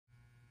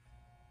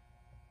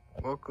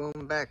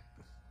Welcome back,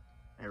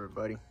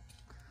 everybody.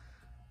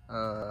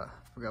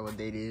 Forgot what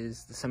date it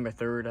is. December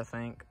 3rd, I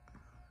think.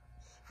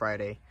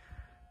 Friday.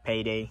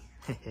 Payday.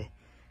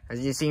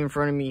 As you see in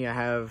front of me, I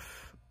have,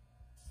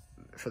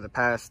 for the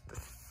past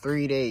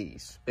 3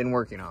 days, been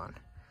working on.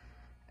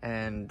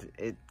 And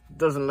it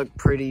doesn't look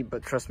pretty,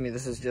 but trust me,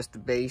 this is just the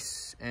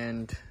base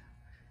and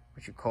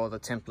what you call the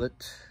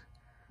template.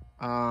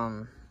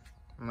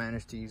 I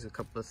managed to use a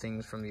couple of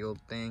things from the old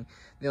thing.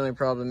 The only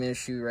problem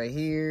issue right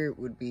here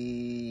would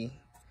be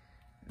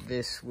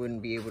this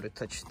wouldn't be able to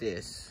touch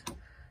this.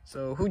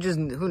 So who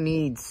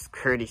needs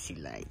courtesy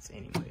lights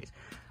anyways?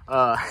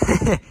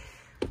 But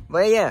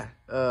yeah,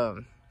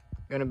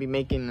 gonna be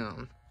making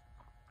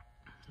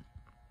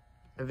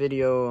a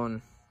video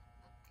on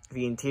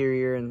the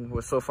interior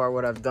and so far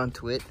what I've done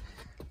to it.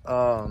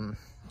 I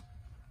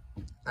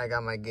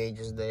got my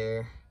gauges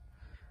there.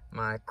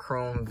 My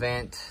chrome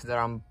vent that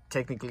I'm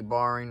technically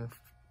borrowing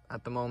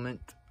at the moment.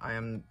 I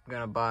am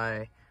gonna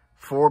buy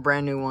 4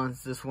 brand new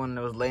ones. This one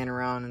that was laying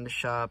around in the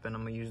shop, and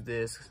I'm gonna use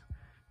this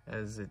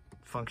as it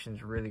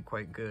functions really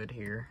quite good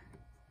here.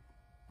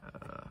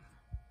 For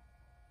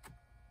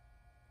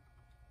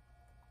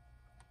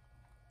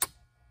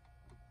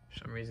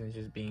some reason it's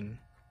just being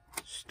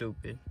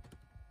stupid.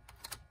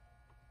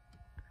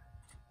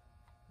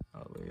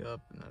 All the way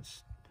up, and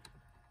that's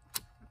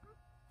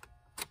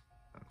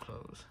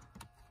close.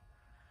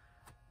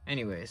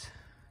 Anyways,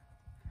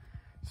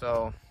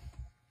 so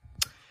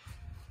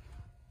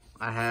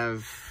I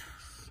have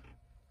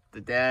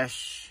the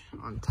dash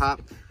on top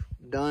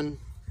done.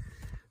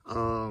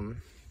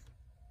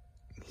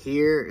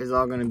 Here is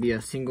all going to be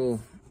a single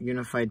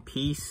unified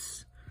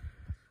piece.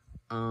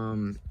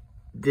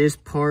 This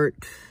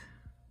part,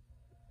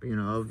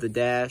 of the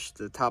dash,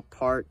 the top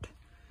part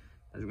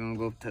is going to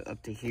go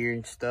up to here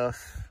and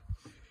stuff,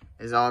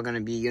 is all going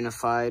to be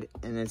unified,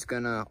 and it's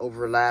going to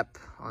overlap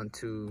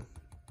onto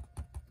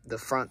the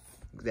front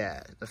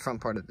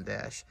part of the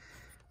dash.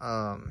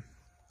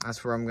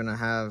 That's where I'm gonna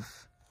have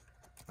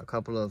a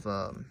couple of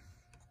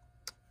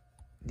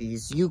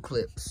these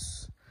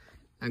U-clips.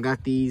 I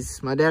got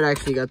these. My dad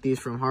actually got these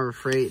from Harbor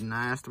Freight, and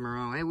I asked him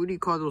around, hey, what do you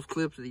call those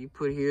clips that you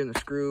put here in the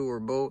screw or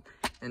bolt?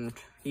 And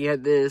he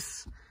had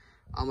this.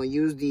 I'm gonna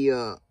use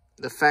the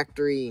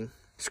factory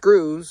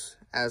screws,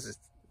 as it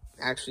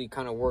actually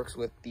kind of works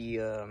with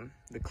the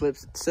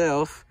clips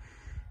itself.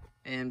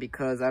 And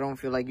because I don't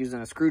feel like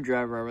using a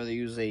screwdriver, I'd rather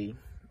use a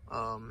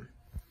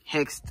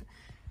hexed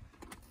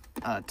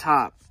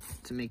top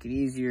to make it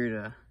easier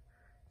to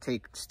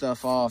take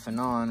stuff off and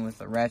on with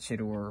a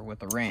ratchet or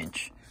with a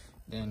wrench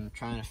than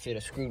trying to fit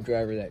a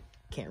screwdriver that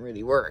can't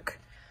really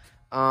work.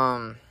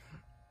 I've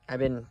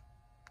been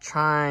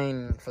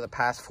trying for the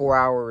past 4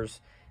 hours,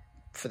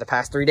 for the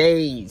past 3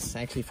 days,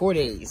 actually 4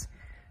 days,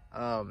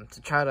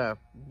 to try to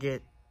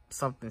get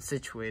something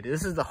situated.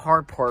 This is the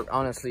hard part,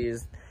 honestly,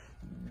 is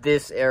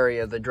this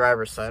area, the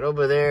driver's side.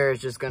 Over there is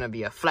just gonna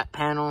be a flat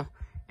panel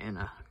and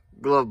a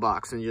glove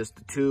box and just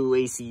the 2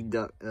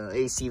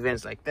 AC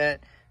vents like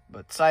that,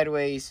 but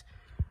sideways.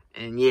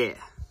 And yeah,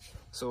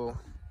 so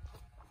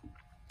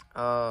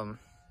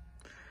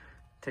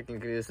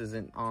technically this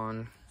isn't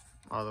on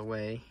all the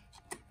way.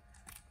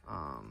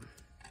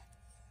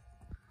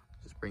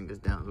 Just bring this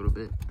down a little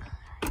bit.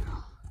 There you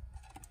go.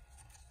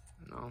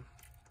 No,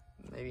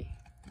 maybe,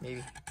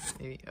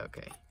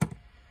 okay.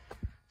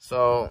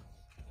 So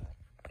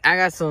I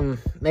got some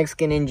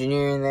Mexican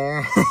engineering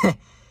there.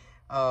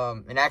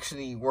 It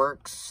actually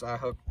works. I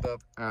hooked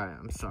up. Alright,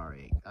 I'm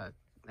sorry. I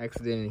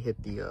accidentally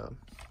hit the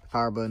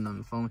power button on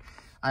the phone.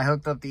 I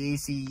hooked up the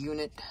AC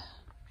unit,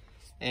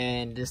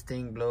 and this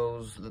thing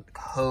blows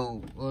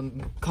cold. Well,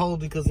 cold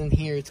because in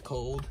here it's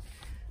cold.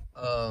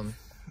 The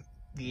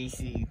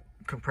AC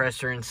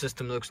compressor and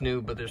system looks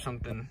new, but there's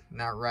something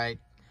not right.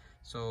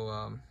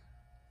 So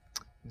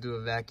do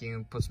a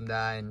vacuum, put some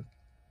dye, and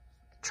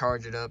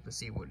charge it up and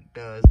see what it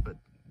does. But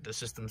the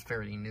system's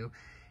fairly new.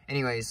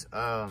 Anyways,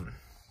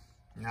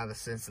 now the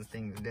sensor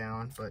thing is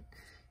down, but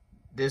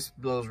this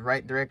blows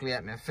right directly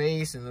at my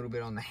face and a little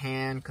bit on the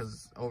hand,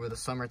 because over the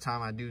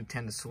summertime I do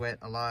tend to sweat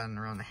a lot and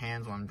around the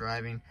hands while I'm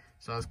driving,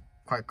 so I was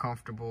quite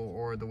comfortable.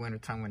 Or the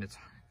wintertime when it's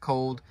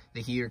cold,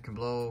 the heater can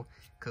blow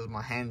because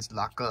my hands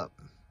lock up,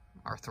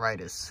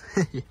 arthritis.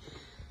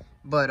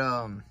 But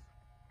I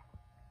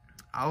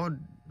would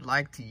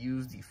like to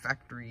use the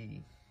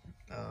factory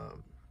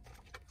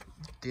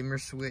dimmer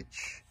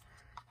switch,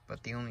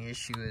 but the only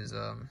issue is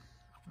I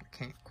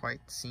can't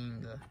quite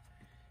seem to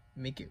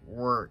make it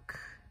work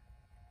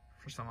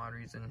for some odd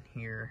reason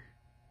here.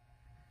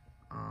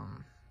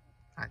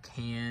 I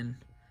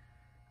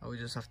would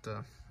just have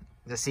to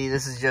see.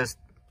 This is just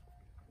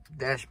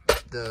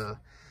the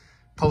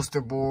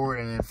poster board,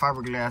 and then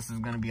fiberglass is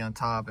going to be on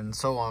top and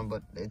so on,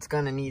 but it's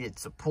going to need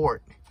its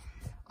support.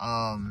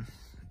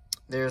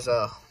 There's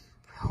a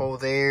hole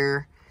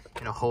there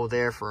and a hole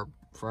there for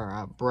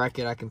a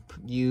bracket I can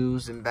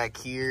use, and back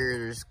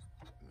here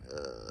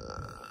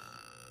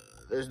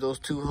there's those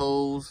 2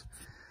 holes,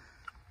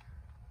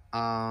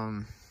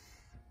 and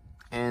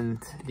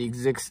the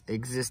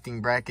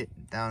existing bracket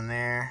down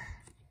there,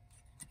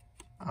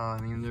 I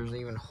mean, there's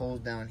even holes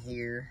down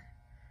here.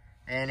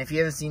 And if you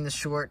haven't seen the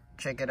short,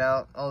 check it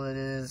out. All it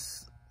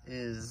is,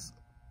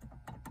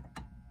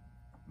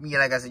 yeah,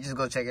 like I said, just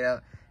go check it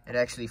out. It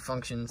actually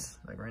functions.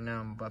 Like right now,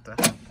 I'm about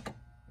to,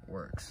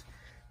 works.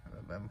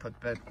 I'm gonna put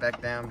that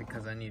back down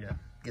because I need to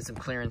get some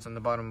clearance on the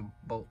bottom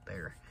bolt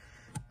there.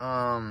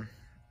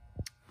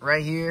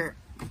 Right here,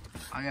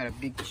 I got a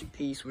big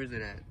piece. Where's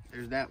it at?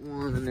 There's that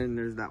one, and then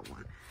there's that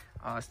one.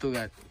 I still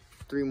got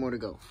 3 more to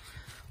go.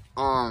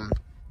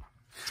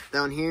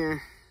 Down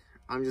here,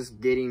 I'm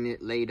just getting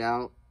it laid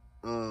out.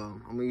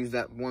 I'm gonna use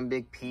that one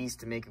big piece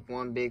to make it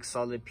one big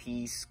solid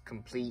piece,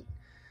 complete,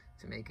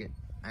 to make it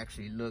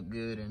actually look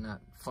good and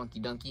not funky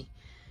dunky.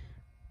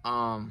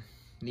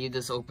 Leave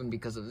this open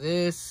because of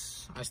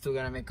this. I still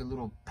gotta make a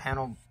little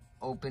panel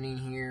opening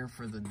here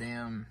for the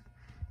damn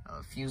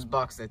fuse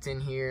box that's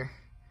in here.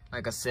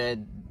 Like I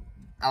said,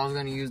 I was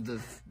gonna use the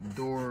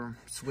door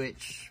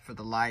switch for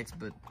the lights,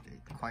 but it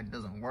quite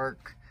doesn't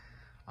work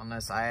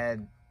unless I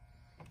add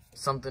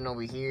something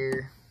over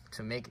here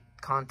to make it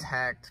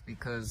contact,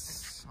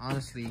 because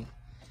honestly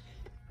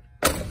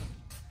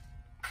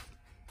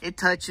it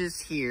touches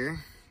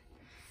here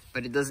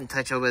but it doesn't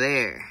touch over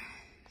there,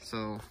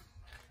 so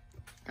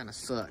kind of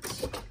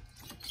sucks.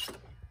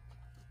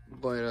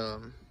 But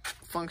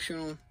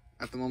functional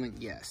at the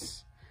moment,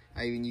 yes.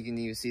 You can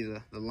even see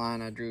the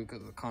line I drew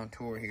because of the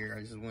contour here.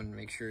 I just wanted to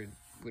make sure it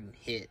wouldn't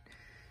hit,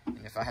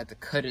 and if I had to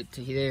cut it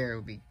to there it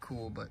would be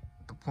cool, but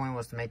the point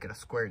was to make it a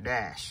square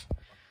dash.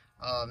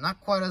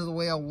 Not quite as the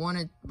way I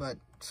wanted, but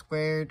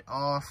squared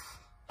off,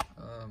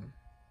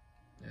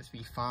 this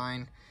be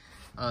fine.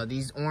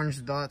 These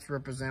orange dots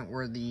represent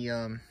where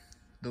the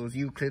those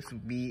U-clips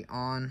would be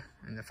on,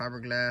 and the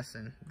fiberglass,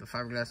 and the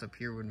fiberglass up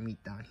here would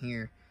meet down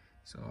here.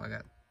 So I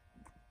got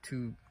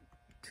two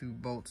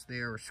bolts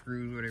there, or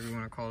screws, whatever you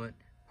want to call it,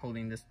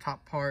 holding this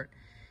top part.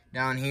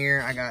 Down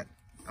here I got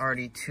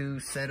already 2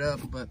 set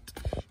up, but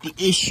the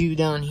issue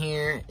down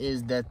here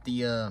is that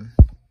the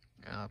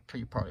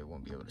you probably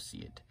won't be able to see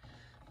it,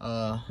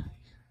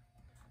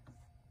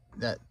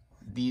 that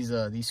these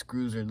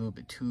screws are a little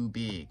bit too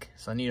big,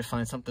 so I need to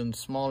find something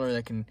smaller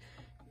that can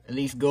at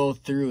least go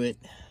through it.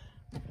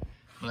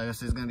 Like I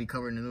said, it's gonna be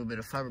covered in a little bit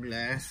of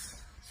fiberglass,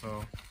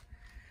 so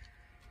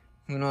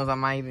who knows, I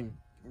might even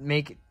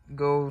make it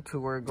go to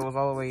where it goes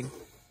all the way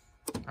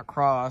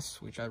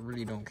across, which I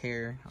really don't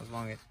care as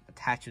long as it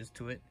attaches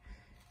to it,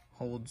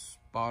 holds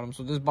bottom.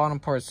 So this bottom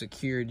part is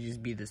secured,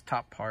 just be this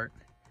top part.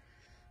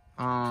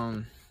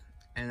 And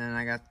then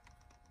I got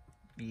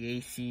the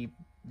AC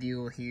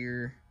deal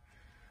here.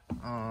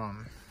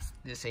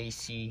 This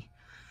AC,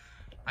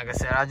 like I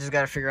said, I just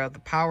gotta figure out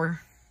the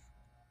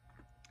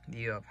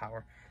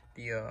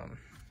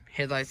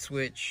headlight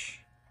switch.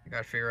 I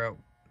gotta figure out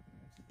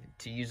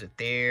to use it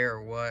there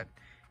or what.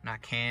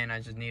 And I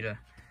just need to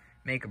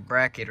make a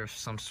bracket or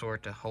some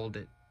sort to hold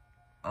it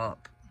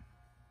up,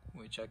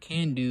 which I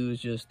can do.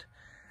 Is just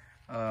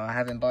I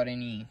haven't bought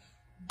any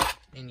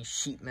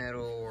sheet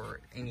metal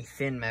or any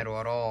thin metal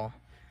at all,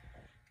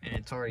 and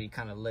it's already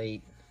kind of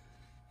late,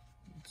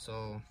 so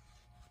I'm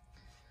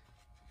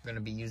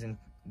gonna be using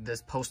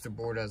this poster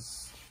board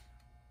as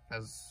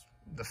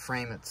the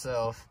frame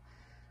itself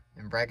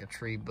and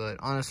bracketry. But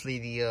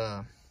honestly,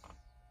 I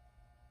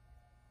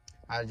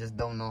just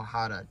don't know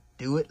how to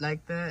do it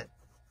like that,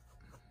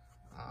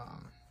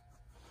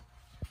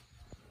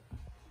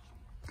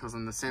 because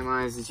on the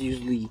semis it's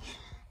usually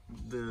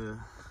the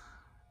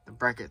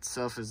bracket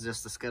itself is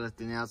just the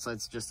skeleton, the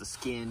outside's just the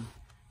skin.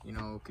 You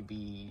know, it could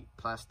be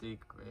plastic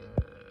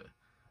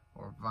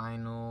or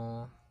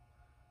vinyl,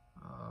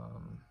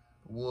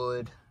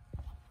 wood.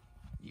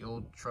 The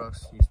old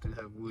trucks used to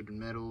have wood and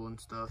metal and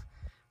stuff,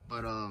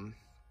 but in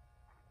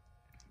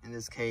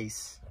this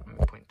case, let me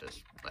point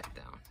this back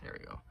down. There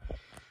we go.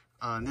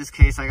 In this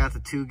case, I got the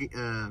two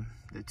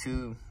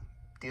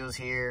deals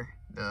here.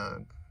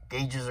 The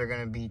gauges are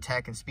gonna be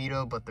tack and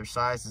speedo, but their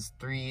size is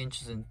 3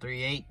 inches and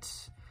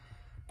 3/8,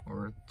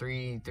 or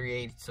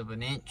 3/8 of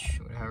an inch,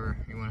 whatever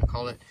you want to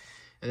call it.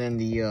 And then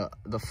the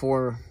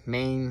 4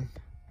 main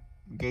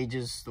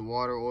gauges, the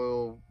water,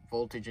 oil,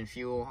 voltage, and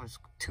fuel, is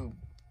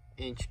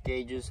 2-inch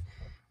gauges.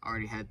 I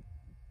already had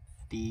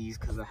these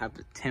because I have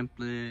the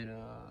template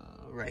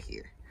right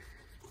here.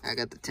 I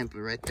got the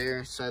template right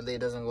there. Sadly, it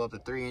doesn't go up to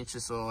 3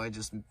 inches, so I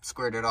just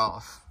squared it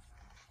off.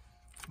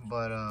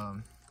 But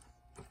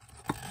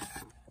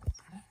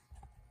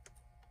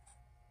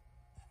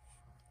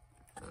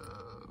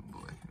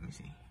boy, let me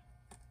see.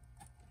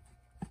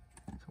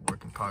 It's a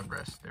work in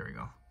progress. There we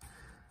go.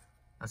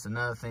 That's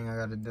another thing I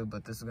got to do,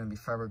 but this is gonna be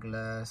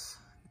fiberglass.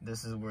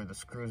 This is where the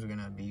screws are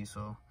gonna be,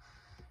 so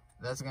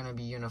that's gonna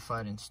be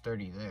unified and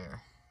sturdy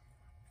there.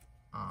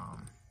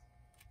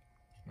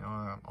 You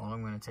know, all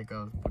I'm gonna take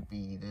out would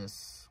be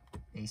this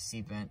AC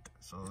vent,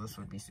 so this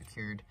would be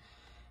secured.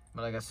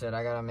 But like I said,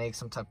 I gotta make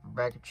some type of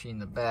bracketry in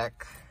the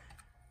back.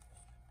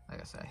 Like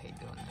I said, I hate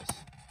doing this.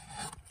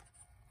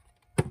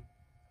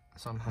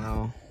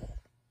 Somehow,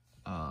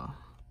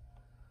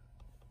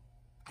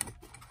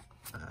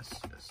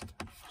 that's just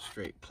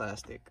straight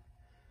plastic.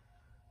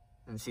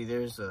 And see,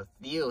 there's a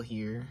deal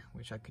here,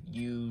 which I could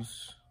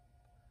use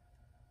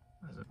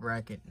as a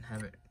bracket and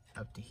have it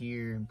up to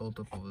here and bolt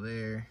up over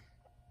there.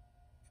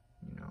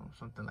 You know,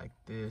 something like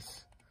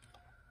this.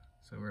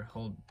 So we're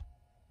hold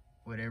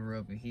whatever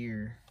over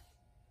here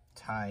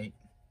tight.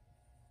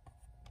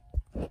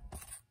 It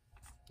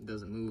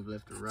doesn't move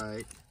left or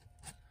right.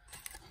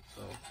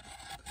 So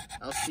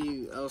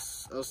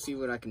I'll see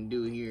what I can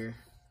do here.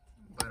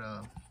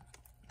 But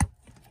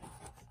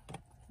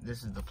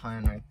this is the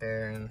plan right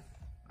there, and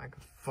I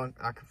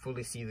can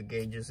fully see the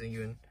gauges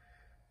even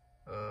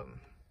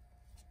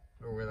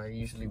where I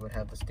usually would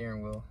have the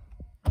steering wheel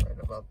right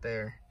about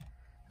there.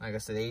 Like I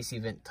said, the AC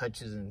vent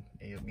touches and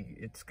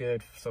it's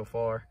good so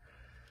far.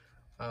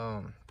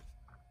 Trying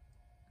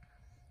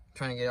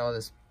to get all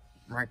this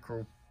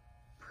micro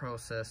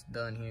process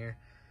done here,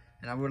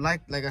 and I would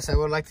like I said, I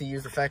would like to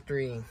use the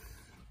factory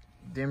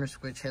dimmer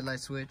switch, headlight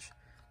switch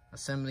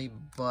assembly,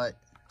 but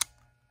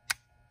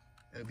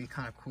it would be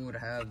kind of cool to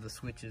have the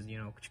switches, you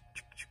know.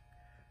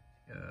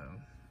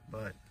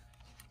 But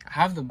I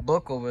have the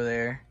book over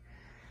there,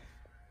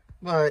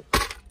 but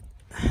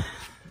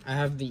I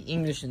have the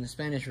English and the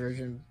Spanish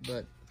version,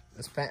 but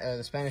the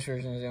Spanish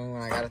version is the only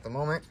one I got at the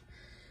moment.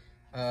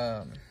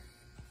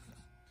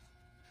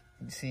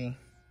 You see,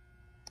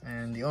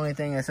 and the only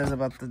thing it says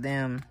about the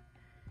damn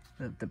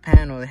the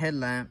panel, the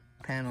headlamp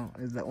panel,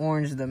 is the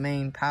orange, the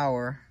main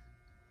power,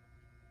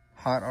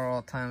 hot at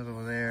all times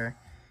over there,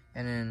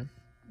 and then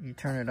you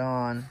turn it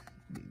on,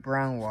 the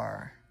brown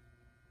wire,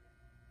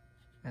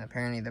 and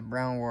apparently the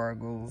brown wire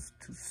goes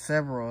to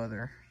several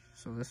other.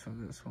 So this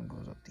one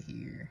goes up to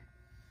here.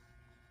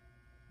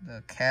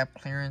 The cab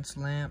clearance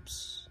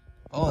lamps.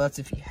 Oh, that's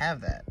if you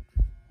have that.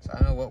 So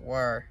I know what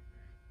wire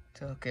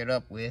to hook it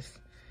up with.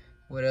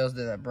 What else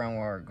did that brown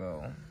wire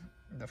go?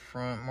 The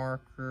front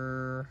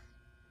marker.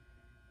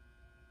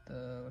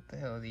 What the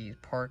hell are these?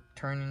 Park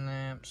turning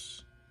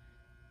lamps.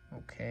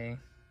 Okay.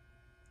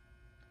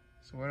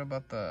 So what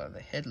about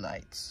the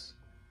headlights?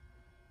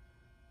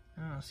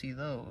 I don't see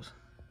those.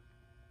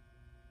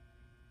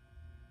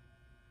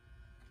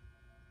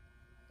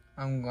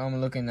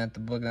 I'm looking at the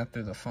book, not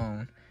through the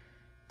phone.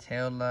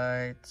 Tail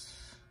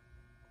lights.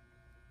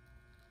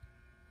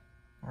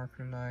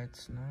 Marker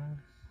lights, no.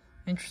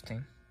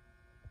 Interesting.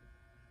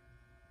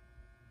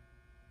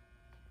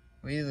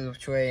 Well, either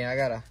which way,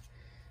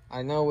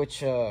 I know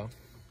which,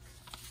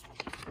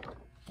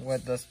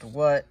 what does the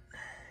what.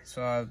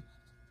 So,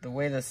 the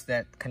way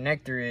that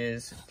connector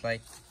is, it's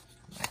like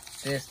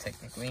this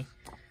technically.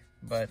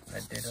 But I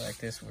did it like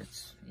this where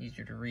it's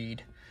easier to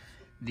read.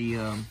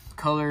 The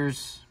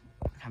colors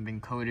have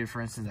been coded.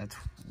 For instance, that's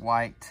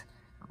white,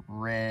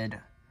 red,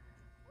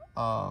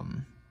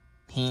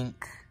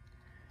 pink.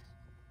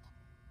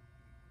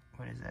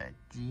 What is that?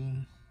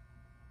 G.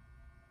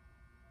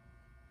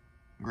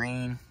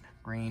 Green,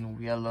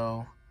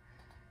 yellow,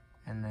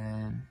 and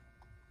then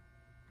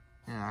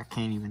I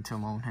can't even tell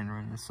my own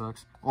handwriting. This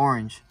sucks.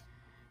 Orange.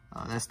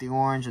 That's the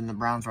orange, and the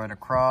brown's right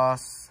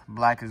across.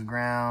 Black is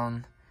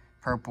ground.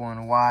 Purple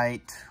and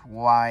white,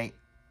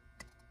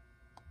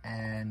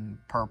 and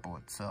purple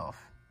itself.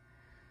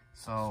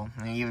 So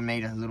I even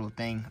made a little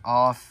thing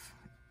off.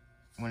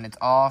 When it's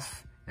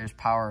off, there's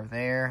power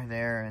there,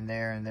 there, and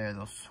there, and there.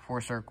 Those 4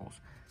 circles.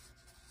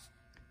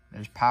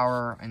 There's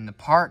power in the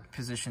park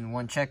position,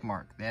 1 check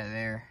mark.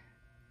 There,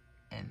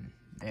 and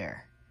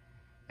there.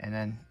 And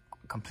then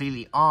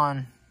completely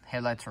on,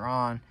 headlights are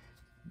on.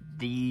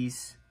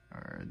 These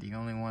are the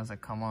only ones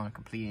that come on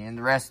completely. And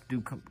the rest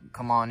do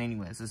come on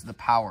anyways. This is the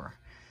power.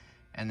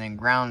 And then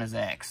ground is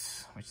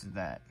X, which is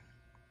that.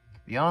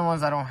 The only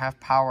ones I don't have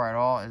power at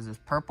all is this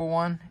purple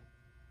one.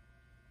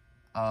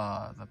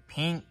 The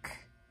pink.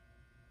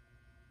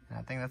 And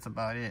I think that's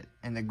about it.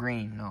 And the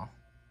green, no.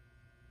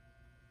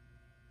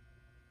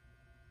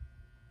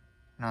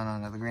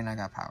 No, the green I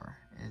got power.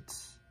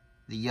 It's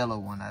the yellow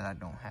one that I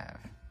don't have.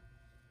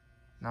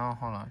 No,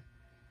 hold on.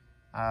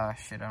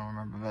 Shit, I don't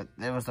remember. But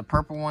there was the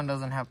purple one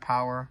doesn't have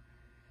power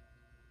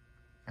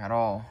at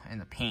all. And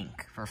the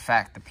pink, for a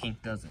fact, the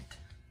pink doesn't.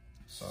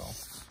 So,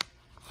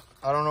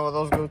 I don't know what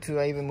those go to.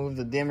 I even moved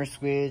the dimmer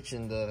switch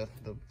and the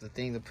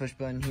thing, the push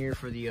button here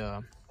for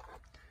the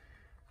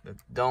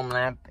dome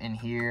lamp in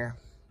here.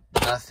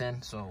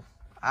 Nothing. So,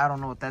 I don't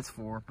know what that's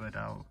for, but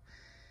I'll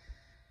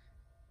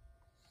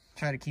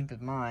try to keep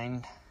in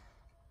mind.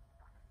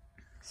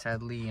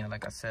 Sadly,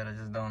 like I said, I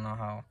just don't know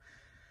how.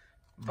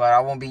 But I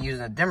won't be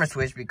using a dimmer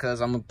switch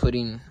because I'm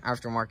putting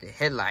aftermarket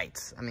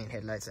headlights. I mean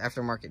headlights,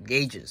 aftermarket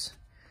gauges.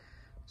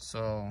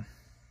 So,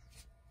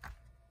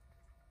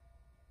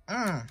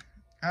 I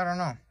don't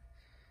know.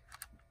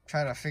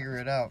 Try to figure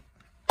it out.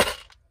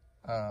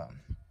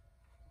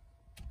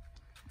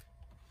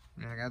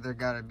 There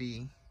gotta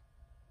be.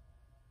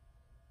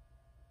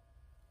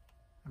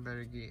 I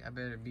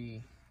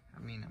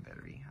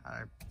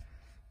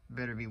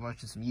better be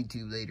watching some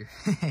YouTube later.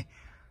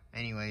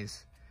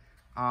 Anyways,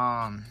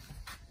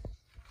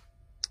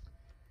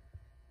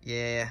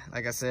 yeah,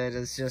 like I said,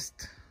 it's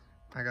just,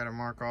 I gotta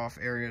mark off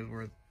areas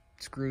where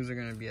screws are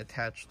gonna be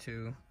attached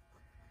to,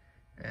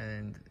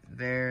 and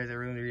there. The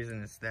only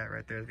reason it's that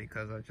right there is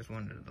because I just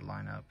wanted it to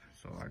line up.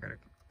 So I gotta,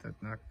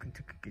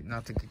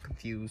 not to get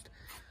confused.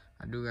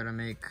 I do gotta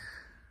make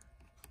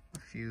a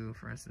few.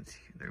 For instance,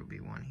 there will be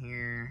one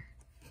here,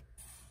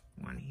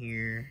 one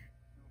here.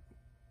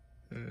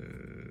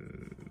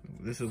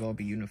 This will all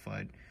be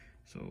unified.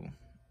 So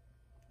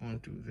one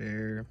through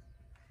there.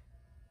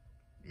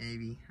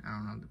 Maybe, I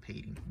don't know,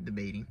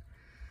 debating.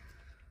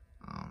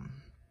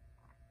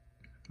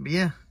 But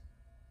yeah,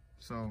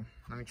 so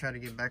let me try to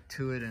get back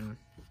to it and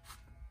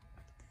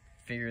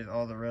figure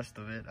all the rest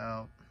of it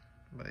out.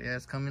 But yeah,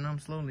 it's coming on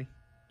slowly,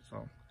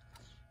 so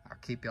I'll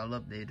keep y'all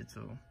updated.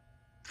 So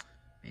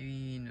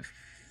maybe in a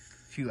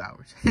few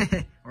hours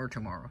or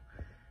tomorrow.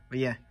 But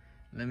yeah,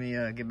 let me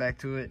get back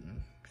to it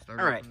and start.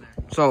 All right,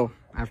 so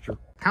after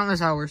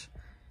countless hours,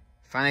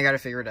 finally got it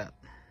figured out.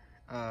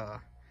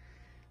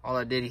 All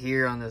I did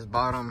here on this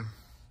bottom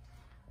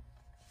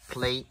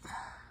plate,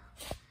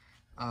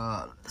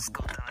 let's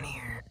go down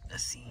here,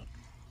 let's see.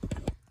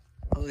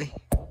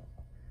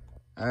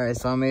 All right,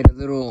 so I made a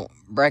little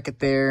bracket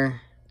there.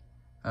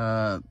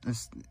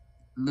 It's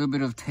a little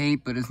bit of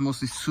tape, but it's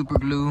mostly super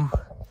glue,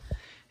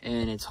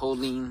 and it's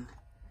holding,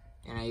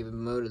 and I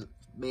even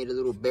made a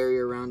little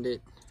barrier around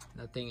it.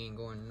 That thing ain't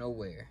going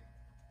nowhere.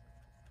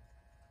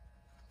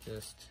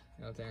 Just,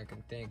 the only thing I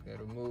can think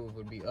that'll move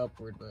would be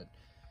upward, but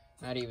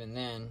not even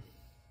then.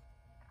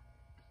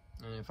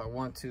 And if I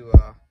want to,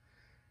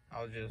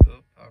 I'll just,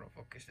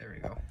 autofocus, there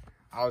we go.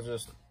 I'll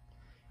just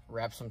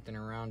wrap something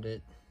around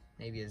it,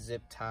 maybe a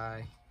zip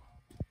tie.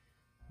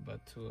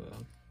 But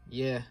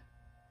yeah.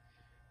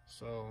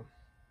 So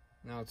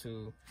now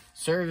to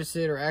service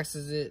it or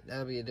access it,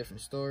 that'll be a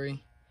different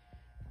story.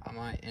 I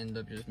might end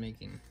up just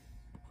making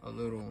a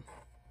little,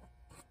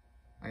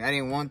 like, I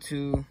didn't want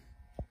to,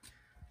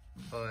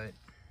 but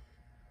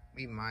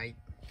we might.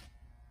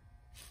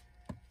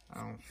 I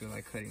don't feel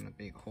like cutting a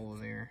big hole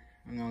there.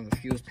 I know the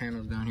fuse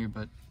panel's down here,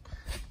 but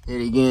yet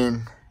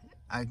again,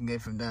 I can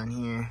get from down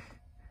here.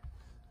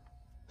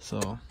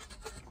 So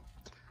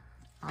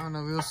I don't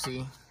know, we'll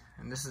see.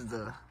 And this is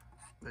the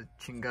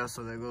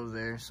chingazo that goes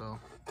there, so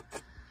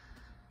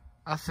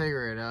I'll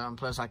figure it out. And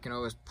plus I can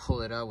always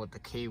pull it out with the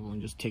cable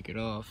and just take it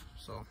off.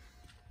 So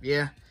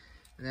yeah.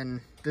 And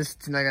then this,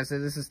 like I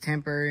said, this is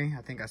temporary.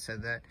 I think I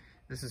said that.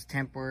 This is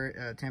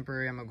temporary.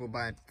 Temporary. I'm gonna go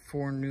buy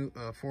four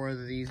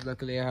of these.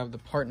 Luckily, I have the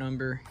part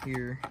number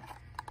here.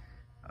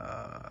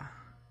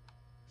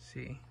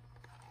 See.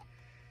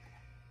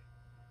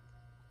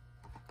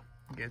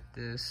 Get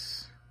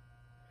this.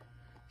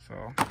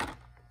 So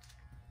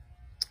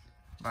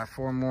buy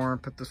 4 more.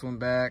 Put this one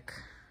back,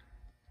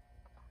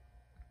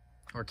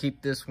 or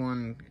keep this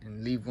one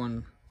and leave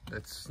one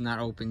that's not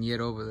open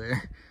yet over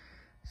there.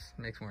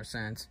 Makes more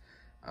sense.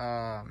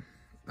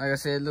 Like I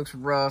said, it looks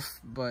rough,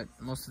 but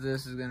most of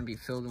this is going to be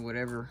filled in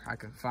whatever I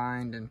can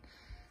find, and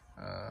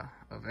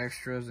of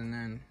extras, and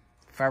then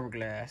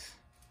fiberglass,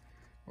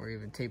 or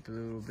even tape a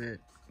little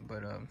bit,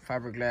 but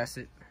fiberglass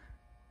it.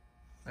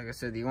 Like I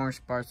said, the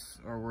orange parts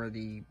are where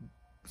the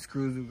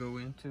screws will go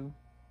into.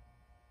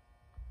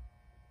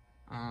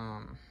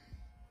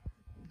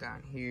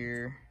 Down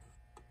here,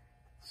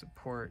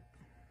 support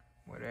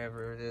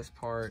whatever, this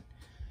part.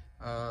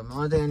 The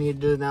only thing I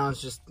need to do now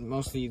is just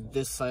mostly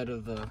this side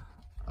of the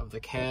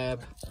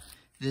cab.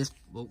 This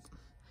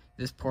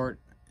part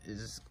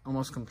is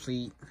almost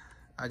complete.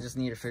 I just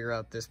need to figure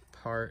out this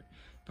part,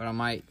 but I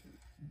might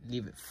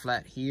leave it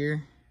flat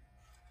here.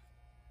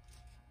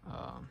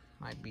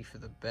 Might be for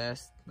the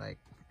best. Like,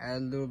 add a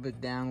little bit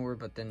downward,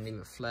 but then leave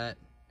it flat.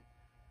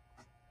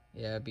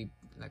 Yeah, it'd be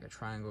like a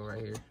triangle right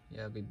here.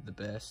 Yeah, it'd be the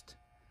best.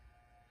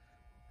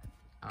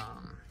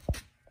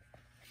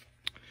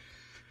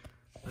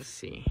 Let's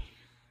see.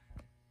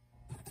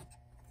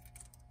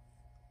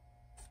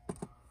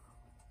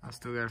 I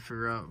still gotta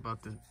figure out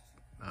about the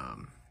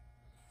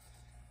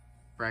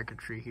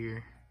bracketry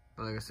here,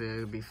 but like I said,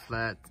 it'll be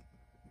flat,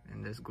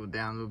 and this go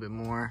down a little bit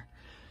more.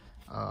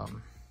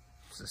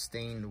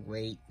 Sustain the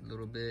weight a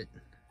little bit.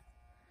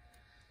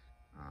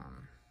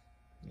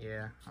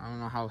 Yeah, I don't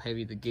know how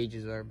heavy the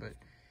gauges are, but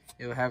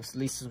it'll have at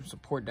least some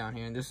support down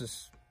here, and this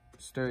is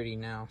sturdy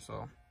now,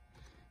 so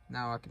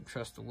now I can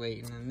trust the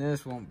weight. And then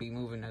this won't be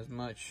moving as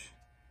much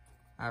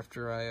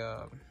after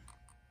I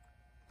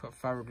put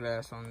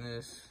fiberglass on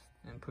this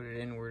and put it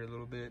inward a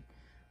little bit,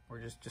 or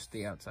just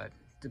the outside.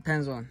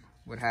 Depends on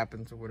what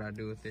happens or what I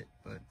do with it.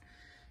 But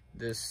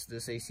this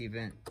AC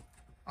vent,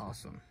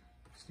 awesome.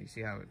 So you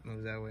see how it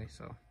moves that way.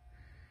 So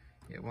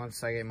yeah,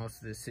 once I get most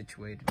of this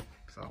situated.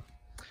 So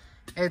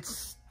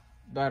it's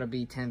about to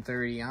be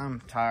 10:30.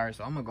 I'm tired,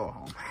 so I'm gonna go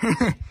home.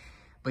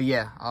 But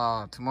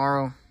yeah,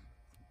 tomorrow,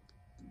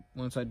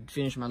 once I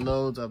finish my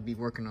loads, I'll be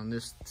working on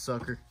this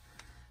sucker.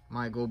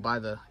 Might go buy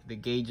the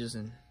gauges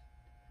and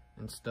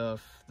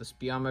stuff. The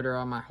speedometer,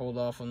 I might hold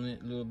off on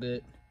it a little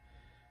bit.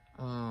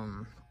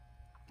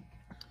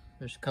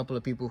 There's a couple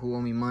of people who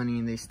owe me money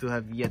and they still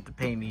have yet to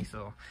pay me,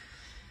 so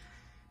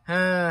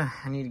I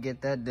need to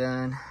get that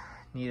done.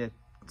 Need to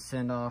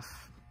send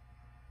off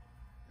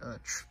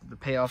the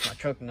pay off my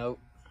truck note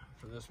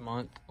for this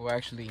month. Well,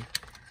 actually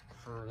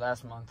for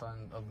last month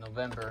of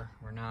November.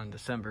 We're now in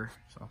December,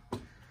 so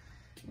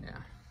yeah.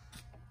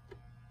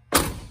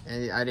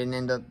 And I didn't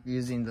end up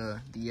using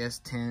the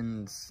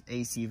S10's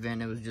AC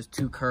vent. It was just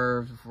too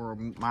curved for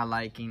my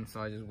liking,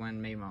 so I just went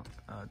and made my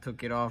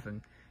took it off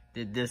and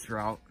did this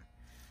route.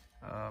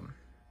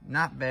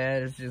 Not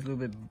bad. It's just a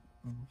little bit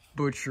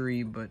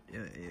butchery, but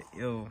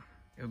it'll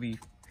be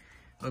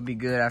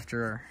good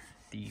after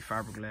the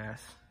fiberglass.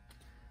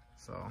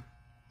 So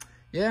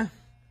yeah.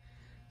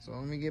 So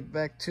let me get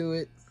back to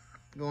it.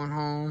 Going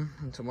home,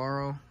 and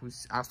tomorrow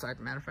outside.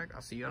 Matter of fact,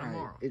 I'll see you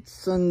tomorrow. Right. It's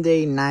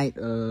Sunday night.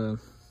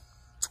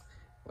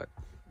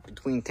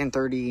 Between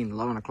 10:30 and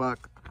 11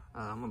 o'clock.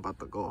 I'm about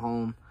to go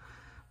home,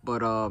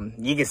 but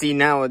you can see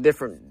now a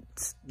different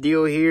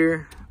deal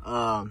here.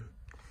 Got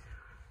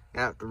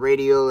the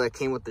radio that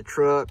came with the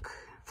truck.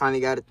 Finally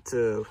got it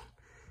to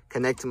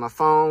connect to my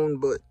phone,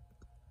 but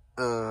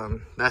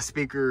that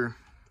speaker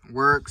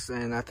works,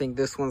 and I think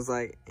this one's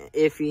like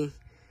iffy.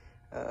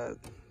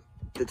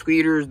 The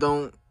tweeters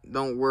don't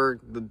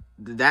work.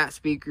 That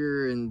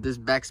speaker and this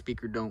back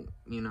speaker don't,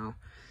 you know.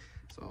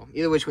 So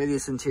either which way,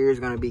 this interior is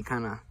gonna be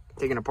kind of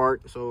taken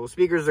apart. So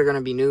speakers are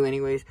gonna be new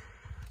anyways.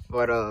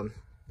 But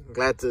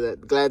glad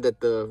that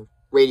the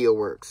radio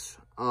works.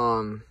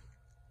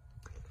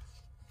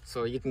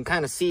 So you can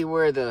kind of see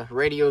where the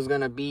radio is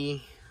gonna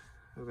be.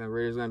 The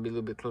radio's gonna be a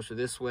little bit closer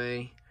this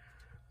way.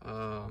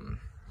 You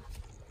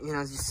know,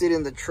 as you sit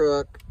in the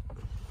truck,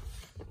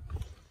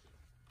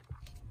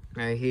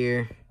 right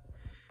here,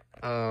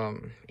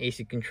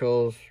 AC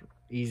controls,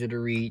 easy to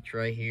reach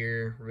right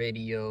here.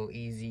 Radio,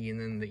 easy, and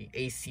then the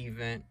AC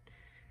vent.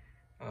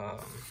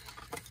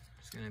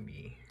 It's gonna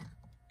be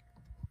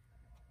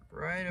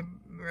right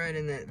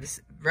in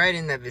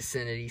that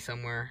vicinity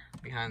somewhere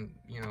behind,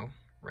 you know,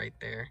 right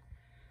there.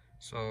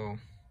 So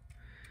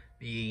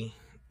the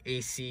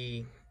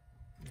AC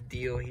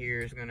deal here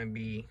is gonna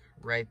be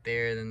right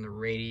there. Then the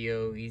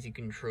radio, easy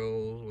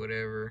controls,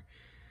 whatever.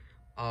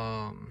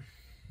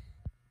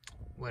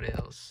 What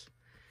else?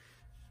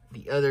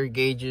 The other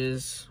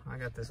gauges. I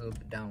got this a little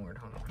bit downward.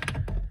 Hold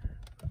on.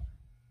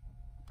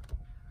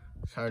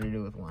 It's hard to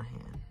do with one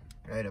hand.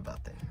 Right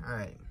about there. All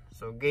right.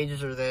 So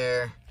gauges are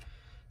there.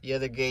 The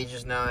other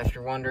gauges now, if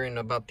you're wondering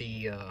about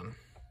the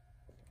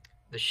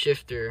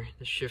shifter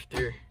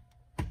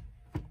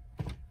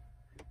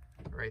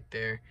right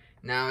there.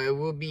 Now it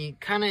will be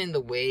kind of in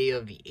the way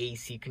of the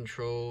AC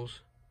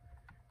controls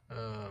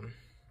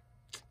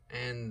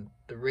and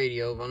the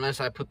radio, unless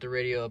I put the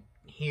radio up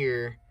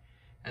here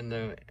and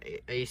the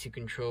AC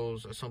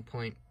controls at some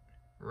point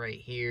right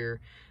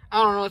here.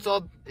 I don't know.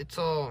 It's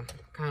all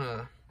kind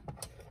of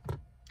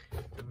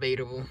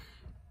debatable.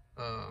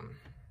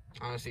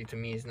 Honestly, to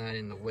me, it's not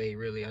in the way,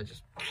 really. I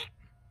just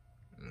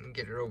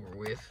get it over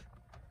with.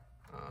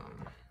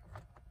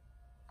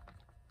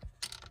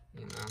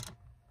 You know,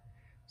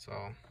 so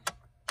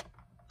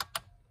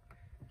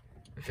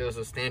if it was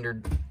a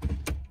standard,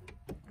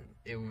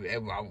 I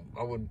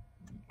would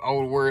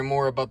worry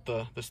more about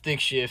the stick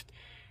shift,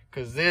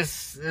 because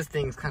this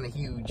thing's kind of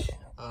huge.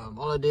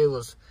 All I did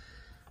was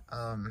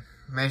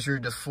measure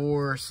the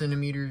 4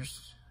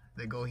 centimeters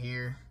that go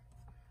here.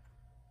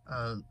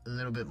 A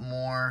little bit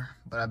more,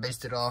 but I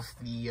based it off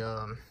the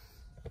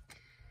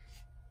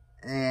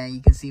and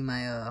you can see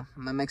my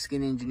my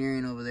Mexican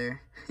engineering over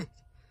there.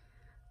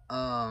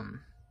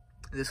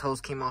 This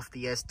hose came off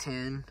the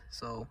S10,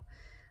 so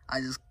I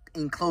just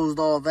enclosed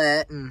all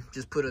that and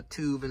just put a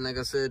tube. And like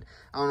I said,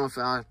 I don't know if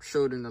I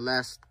showed in the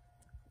last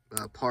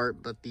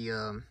part, but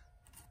the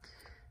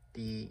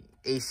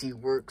AC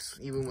works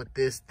even with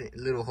this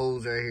little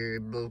hose right here.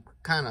 It blows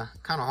kind of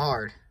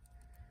hard.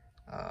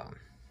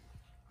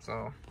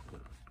 So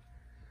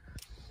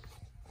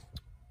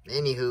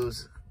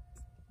anywho's,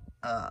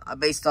 I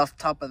based off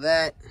the top of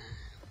that,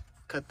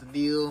 cut the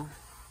deal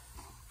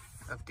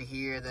up to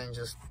here, then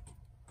just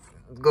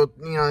go,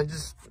 you know,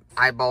 just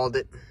eyeballed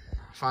it.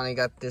 Finally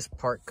got this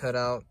part cut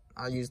out.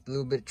 I used a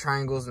little bit of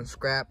triangles and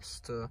scraps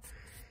to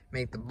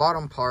make the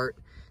bottom part.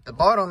 The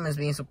bottom is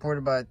being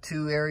supported by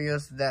 2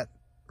 areas, that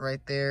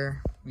right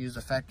there. Use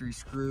a factory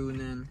screw, and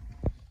then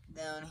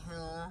down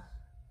here,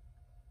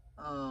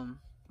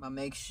 my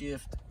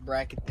makeshift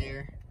bracket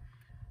there.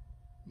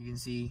 You can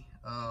see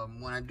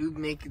when I do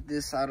make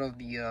this out of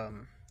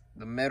the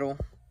metal,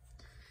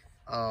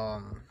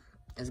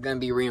 it's gonna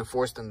be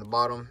reinforced on the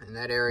bottom in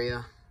that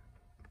area,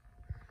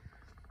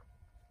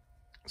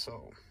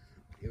 so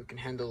you can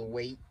handle the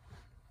weight.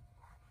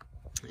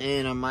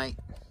 And I might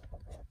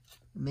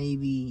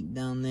maybe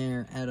down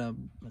there add a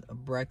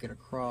bracket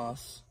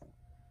across,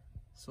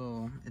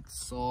 so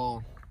it's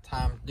all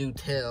time do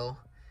tell.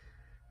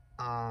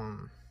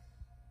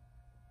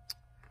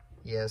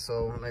 Yeah,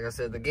 so like I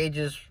said, the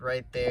gauges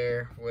right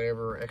there,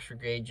 whatever extra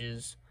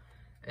gauges,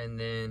 and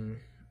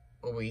then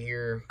over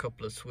here a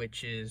couple of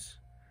switches.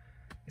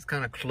 It's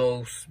kind of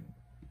close,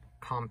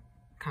 kind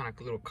of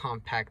a little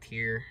compact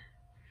here.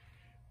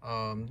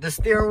 The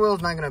steering wheel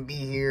is not gonna be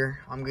here.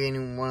 I'm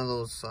getting one of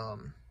those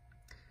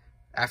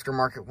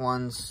aftermarket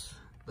ones,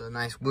 the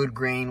nice wood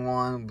grain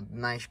one with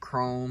nice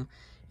chrome,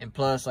 And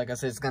plus, like I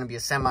said, it's going to be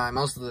a semi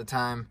most of the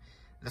time.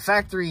 The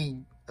factory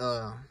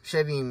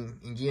Chevy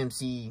and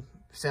GMC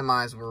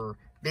semis were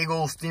big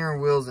old steering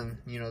wheels and,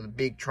 you know, the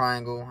big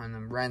triangle, and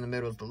then right in the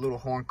middle is the little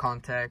horn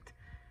contact.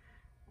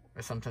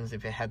 Or sometimes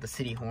if it had the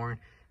city horn,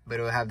 but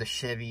it would have the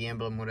Chevy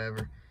emblem,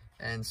 whatever.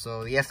 And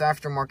so the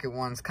aftermarket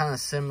one's kind of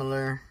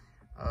similar.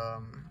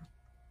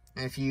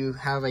 If you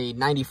have a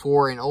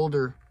 94 and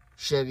older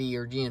Chevy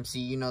or GMC,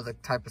 you know the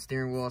type of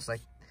steering wheel. It's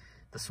like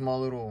the small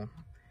little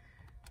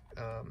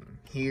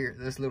here,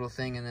 this little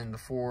thing, and then the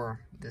 4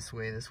 this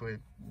way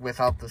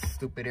without the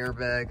stupid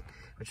airbag,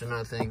 which is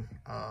another thing.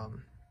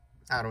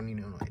 I don't need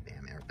no like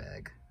damn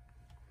airbag.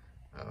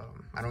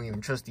 I don't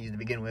even trust these to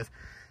begin with.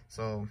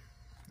 So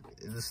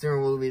the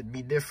steering wheel will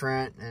be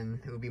different,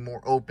 and it will be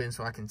more open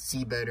so I can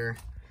see better.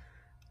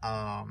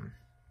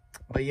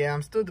 But yeah,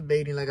 I'm still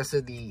debating. Like I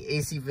said, the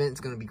AC vent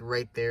is going to be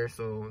right there,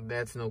 so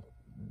there's no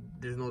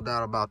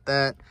doubt about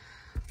that.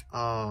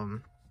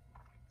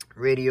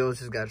 Radios,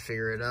 just got to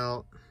figure it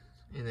out.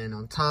 And then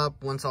on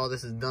top, once all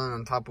this is done,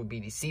 on top will be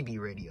the CB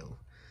radio.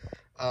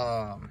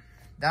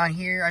 Down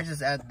here, I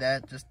just add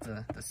that just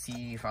to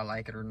see if I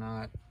like it or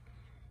not.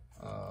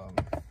 I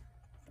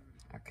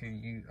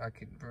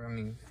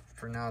mean,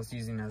 for now it's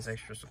using it as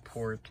extra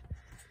support.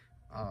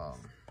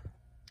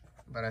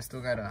 But I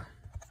still gotta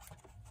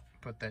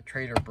put that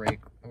trailer brake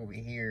over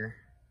here.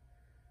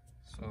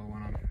 So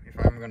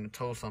if I'm gonna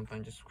tow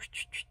something, just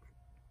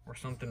or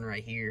something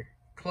right here,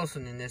 close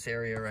in this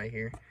area right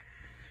here.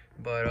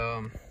 But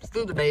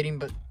still debating.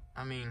 But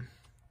I mean,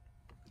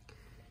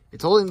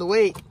 it's holding the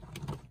weight.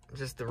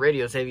 Just the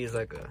radio's heavy as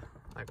like a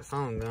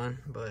song gun,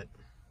 but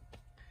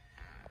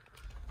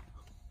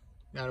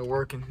got it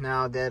working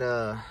now. That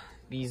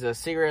these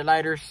cigarette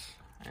lighters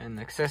and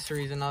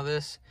accessories and all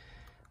this,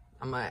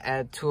 I'm gonna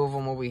add 2 of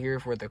them over here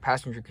where the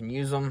passenger can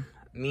use them.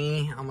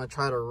 Me, I'm gonna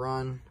try to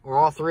run, or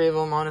all 3 of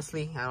them,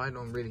 honestly. I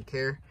don't really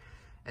care.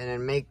 And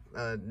then make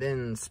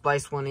then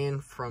splice one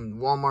in from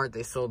Walmart.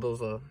 They sold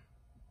those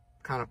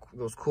kind of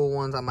those cool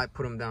ones. I might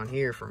put them down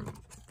here for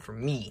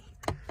me.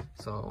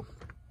 So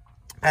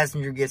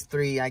passenger gets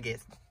 3, I get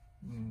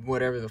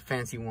whatever the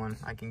fancy one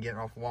I can get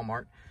off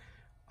Walmart.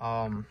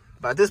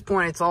 But at this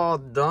point, it's all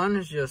done.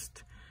 It's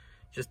just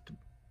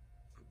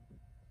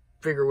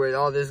figure where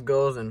all this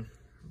goes, and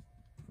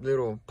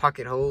little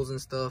pocket holes and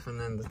stuff,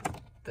 and then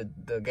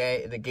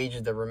the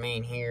gauges that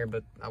remain here,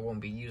 but I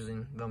won't be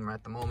using them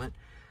at the moment.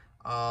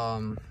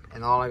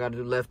 And all I got to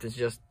do left is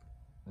just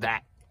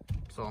that.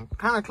 So I'm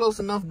kind of close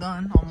enough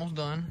done, almost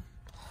done.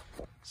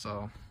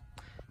 So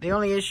the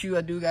only issue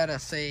I do gotta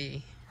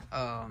say,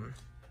 I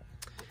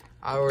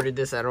ordered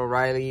this at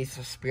O'Reilly's.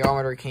 The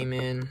speedometer came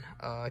in.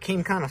 It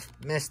came kind of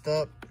messed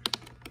up.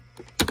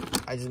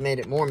 I just made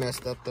it more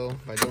messed up though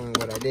by doing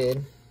what I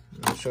did.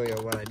 I'll show you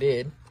what I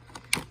did.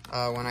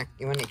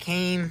 When it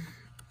came,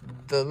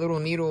 the little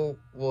needle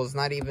was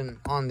not even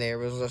on there.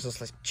 It was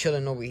just like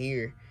chilling over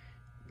here.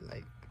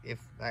 Like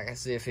I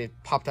said, if it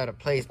popped out of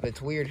place. But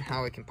it's weird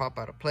how it can pop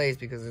out of place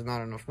because there's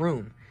not enough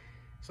room.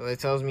 So it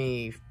tells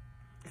me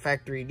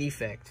factory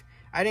defect.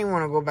 I didn't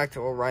want to go back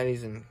to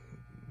O'Reilly's and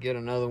get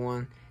another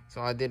one,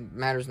 so I did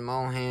matters in my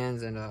own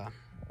hands, and I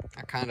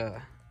kind of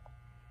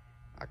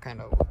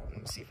let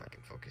me see if I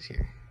can focus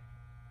here.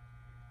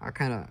 I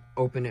kind of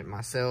opened it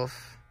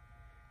myself,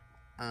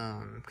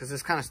 because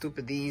it's kind of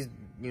stupid. These,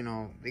 you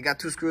know, they got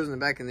 2 screws in the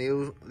back, and they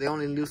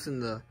only loosen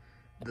the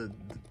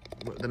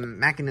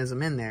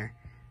mechanism in there,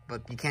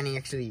 but you can't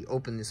actually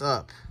open this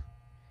up.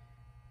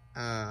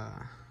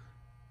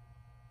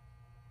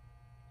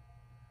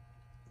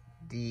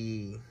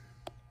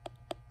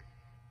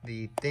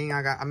 The thing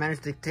I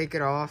managed to take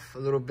it off a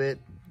little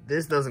bit.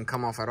 This doesn't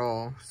come off at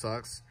all.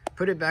 Sucks.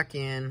 Put it back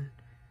in.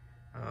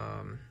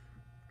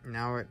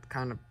 Now it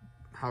kind of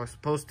how it's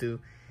supposed to,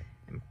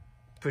 and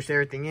push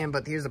everything in.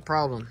 But here's the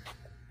problem.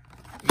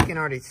 You can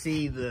already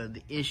see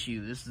the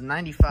issue. This is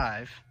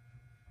 95.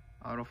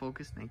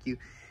 Autofocus. Thank you.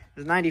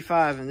 This is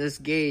 95, and this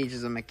gauge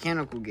is a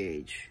mechanical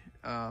gauge.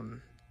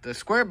 The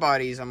square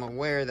bodies, I'm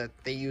aware that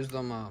they use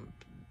them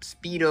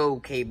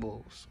speedo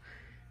cables.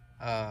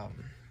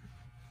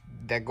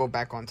 That go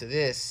back onto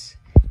this,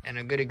 and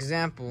a good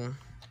example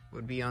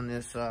would be on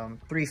this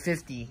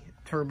 350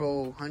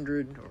 turbo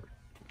 100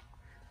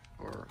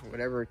 or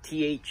whatever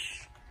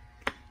TH.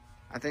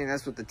 I think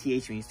that's what the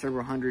TH means, turbo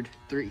 100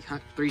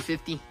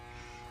 350.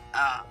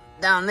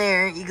 Down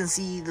there you can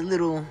see the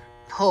little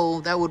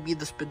hole. That would be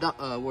the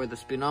where the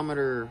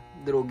speedometer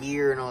little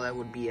gear and all that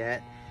would be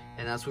at,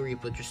 and that's where you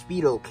put your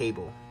speedo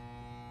cable.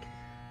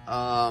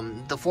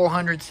 The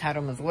 400s had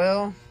them as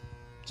well.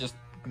 Just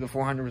the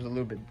 400 was a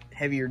little bit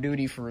heavier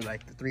duty for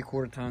like the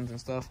 3/4 tons and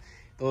stuff.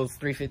 Those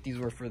 350s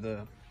were for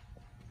the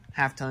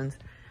half tons.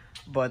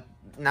 But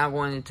now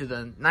going into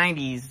the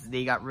 90s,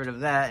 they got rid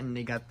of that, and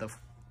they got the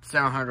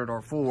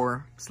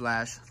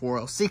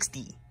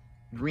 700R4/4L60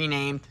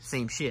 renamed,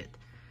 same shit.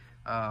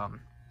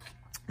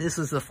 This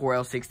is the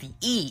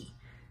 4L60E.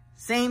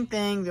 Same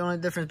thing. The only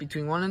difference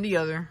between one and the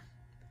other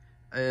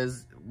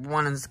is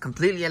one is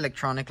completely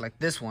electronic, like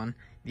this one.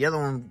 The other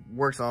one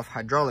works off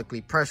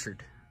hydraulically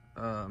pressured.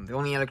 The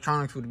only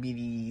electronics would be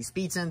the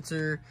speed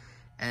sensor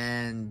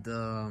and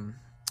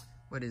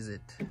what is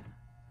it?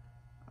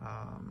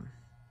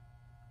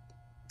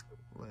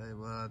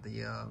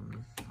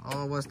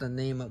 What's the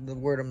name of the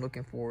word I'm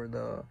looking for?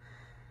 The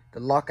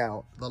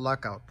lockout,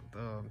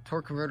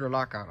 torque converter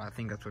lockout. I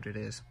think that's what it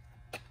is.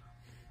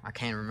 I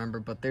can't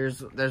remember, but there's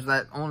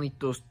that only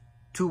those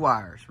 2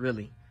 wires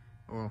really,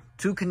 or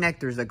 2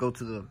 connectors that go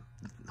to the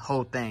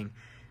whole thing.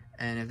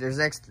 And if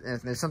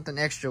there's something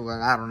extra,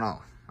 well, I don't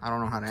know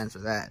how to answer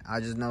that. I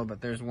just know that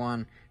there's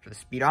one for the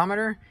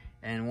speedometer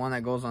and one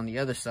that goes on the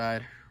other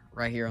side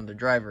right here on the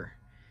driver,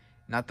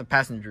 not the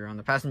passenger. On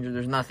the passenger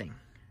there's nothing.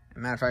 As a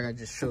matter of fact, I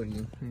just showed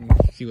you.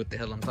 See what the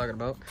hell I'm talking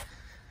about.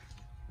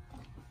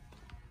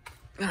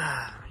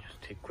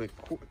 Just take a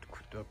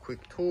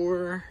quick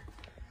tour.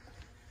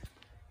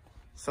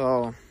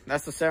 So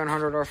that's the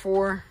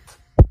 700R4,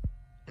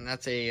 and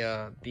that's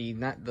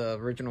not the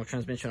original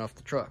transmission off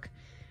the truck.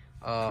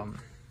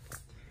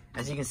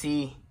 As you can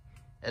see,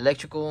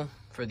 electrical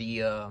for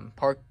the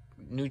park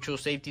neutral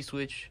safety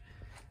switch.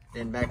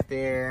 Then back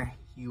there,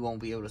 you won't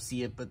be able to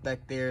see it, but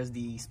back there is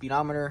the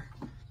speedometer,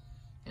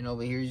 and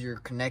over here is your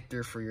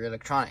connector for your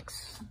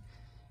electronics.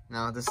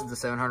 Now this is the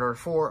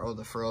 700R4 or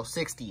the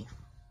 4L60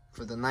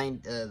 for the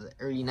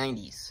early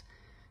 90s.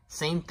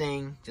 Same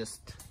thing,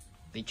 just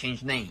they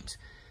changed names.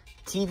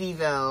 TV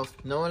valve,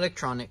 no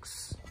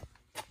electronics.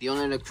 The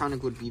only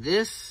electronic would be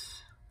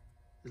this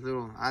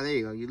little. There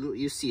you go.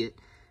 You see it.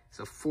 It's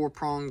a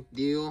 4-pronged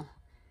deal.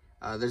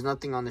 There's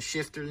nothing on the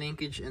shifter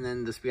linkage, and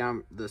then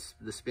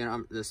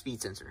the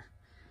speed sensor.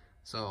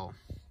 So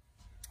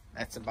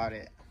that's about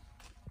it.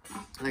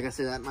 Like I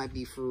said, that might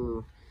be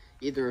for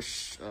either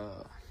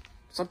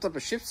some type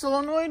of shift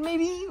solenoid,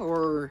 maybe,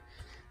 or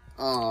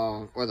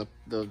the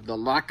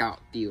lockout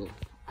deal.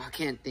 I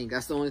can't think.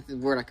 That's the only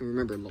word I can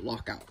remember.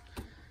 Lockout,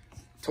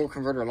 torque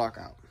converter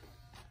lockout.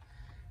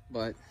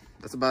 But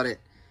that's about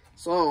it.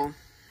 So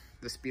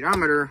the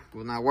speedometer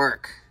will not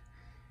work.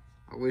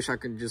 I wish I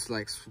could just,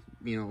 like,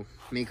 you know,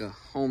 make a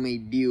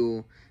homemade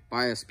deal,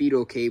 buy a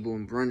speedo cable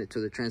and run it to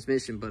the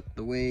transmission. But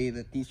the way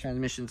that these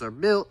transmissions are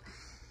built,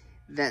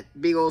 that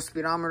big old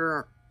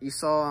speedometer you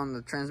saw on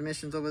the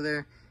transmissions over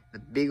there, the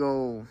big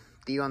old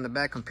deal on the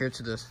back compared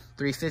to the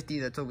 350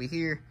 that's over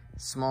here,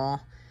 small,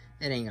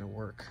 it ain't gonna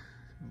work.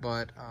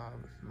 But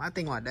I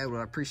think my dad would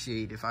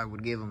appreciate if I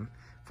would give him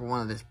for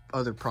one of his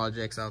other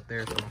projects out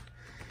there. So,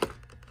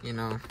 you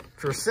know,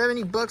 for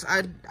 70 bucks,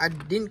 I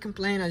didn't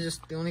complain.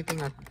 The only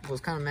thing I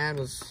was kind of mad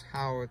was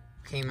how it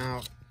came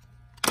out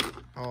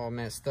all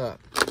messed up.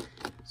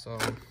 So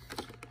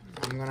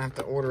I'm gonna have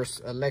to order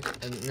an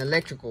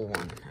electrical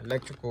one,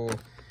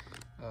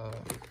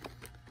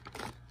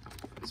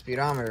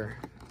 speedometer,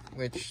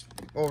 which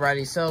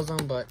O'Reilly sells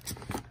them, but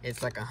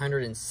it's like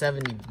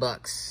 170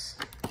 bucks.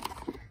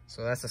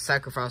 So that's a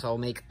sacrifice I'll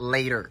make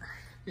later.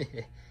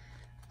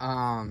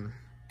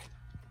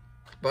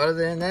 But other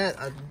than that,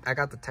 I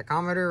got the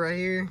tachometer right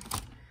here.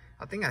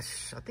 I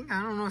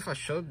don't know if I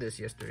showed this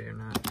yesterday or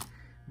not,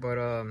 but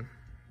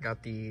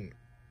got the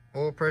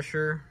oil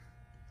pressure,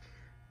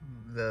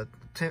 the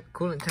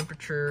coolant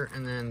temperature,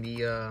 and then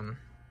the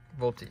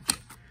voltage.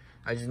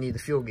 I just need the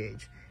fuel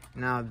gauge.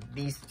 Now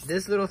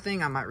this little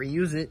thing, I might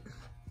reuse it.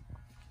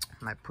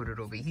 I might put it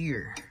over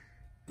here.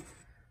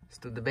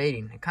 Still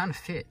debating. It kind of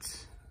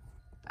fits.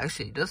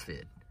 Actually, it does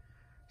fit.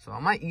 So I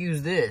might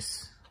use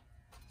this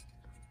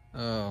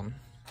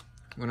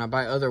when I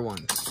buy other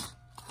ones.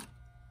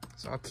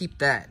 So I'll keep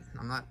that.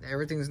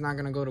 Everything's not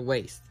gonna go to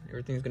waste.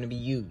 Everything's gonna be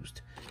used.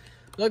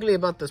 Luckily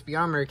about the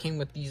speedometer, it came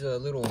with these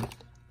little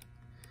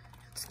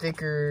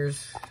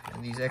stickers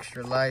and these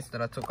extra lights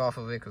that I took off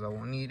of it because I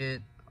won't need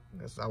it.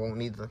 Because I won't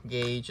need the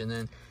gauge. And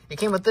then it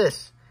came with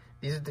this.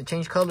 These are to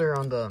change color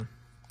on the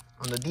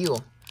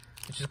deal,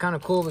 which is kind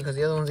of cool because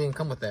the other ones didn't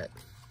come with that.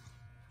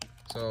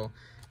 So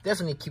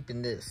definitely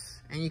keeping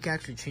this. And you can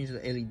actually change the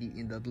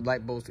LED, the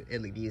light bulbs to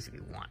LEDs if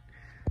you want.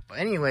 But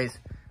anyways,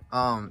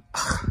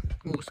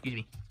 excuse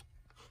me.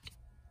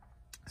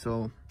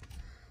 So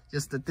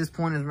just at this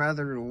point is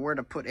rather where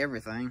to put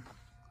everything.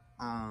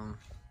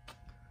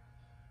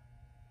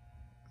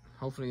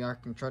 Hopefully I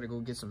can try to go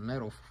get some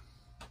metal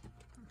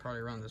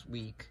probably around this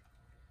week.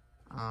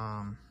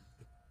 But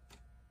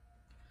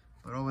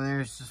over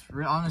there, it's just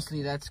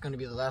honestly, that's going to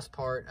be the last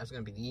part. That's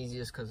going to be the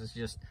easiest because it's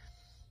just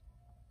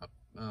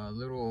a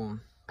little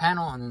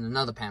panel and then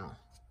another panel.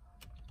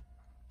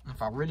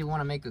 If I really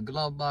want to make a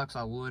glove box,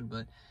 I would,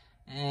 but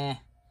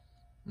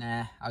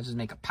nah, I'll just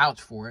make a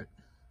pouch for it.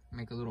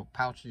 Make a little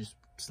pouch, just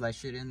slide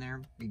shit in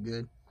there, be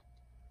good.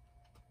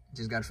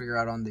 Just got to figure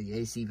out on the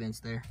AC vents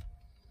there.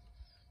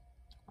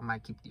 I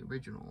might keep the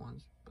original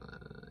ones, but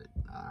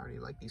I already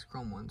like these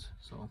chrome ones,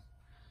 so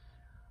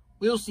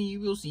we'll see.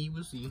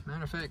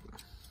 Matter of fact,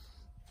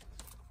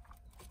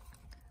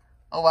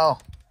 oh wow,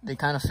 they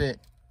kind of fit.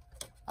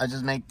 I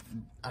just make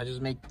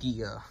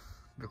the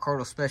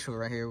Ricardo Special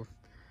right here,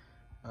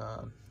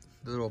 the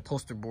little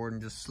poster board,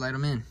 and just slide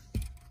them in.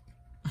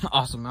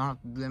 Awesome. I don't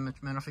have to do that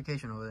much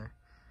modification over there.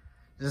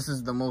 This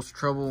is the most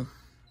trouble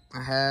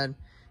I had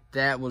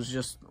that was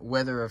just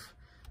whether of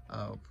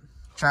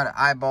try to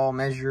eyeball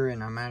measure,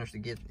 and I managed to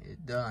get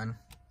it done.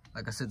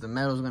 Like I said, the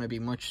metal is going to be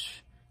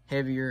much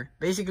heavier.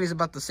 Basically, it's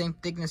about the same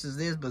thickness as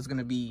this, but it's going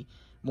to be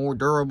more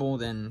durable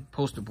than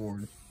poster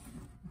board,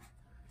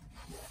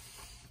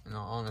 in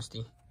all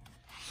honesty.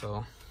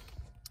 So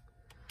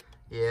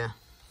yeah,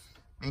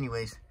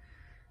 anyways,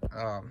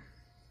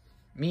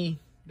 me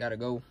gotta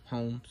go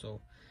home,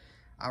 so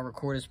I'll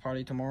record this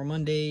probably tomorrow,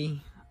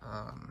 Monday,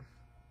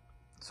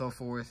 so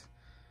forth.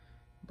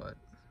 But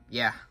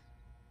yeah,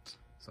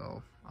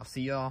 so I'll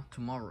see y'all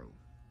tomorrow.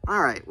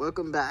 All right,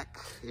 welcome back.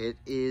 It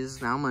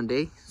is now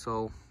Monday,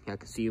 so y'all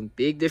can see a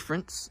big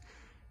difference,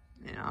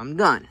 and I'm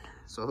done.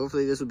 So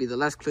hopefully this will be the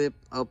last clip.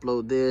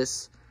 Upload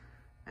this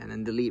and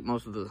then delete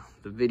most of the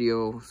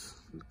videos,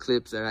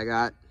 clips that I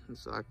got,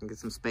 so I can get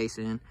some space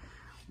in.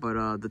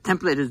 But the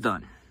template is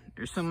done.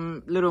 There's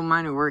some little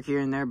minor work here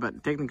and there,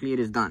 but technically it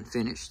is done,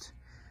 finished.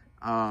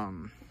 Let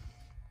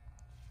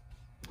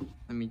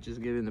me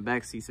just get in the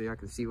back seat so y'all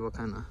can see what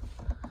kind of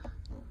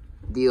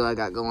deal I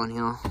got going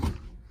here.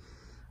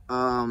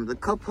 The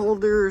cup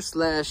holder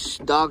slash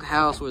dog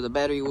house where the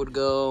battery would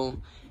go,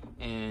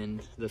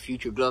 and the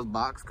future glove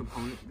box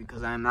component,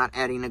 because I'm not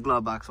adding a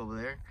glove box over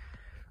there.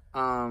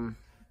 I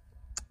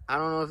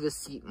don't know if this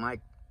seat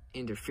might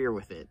interfere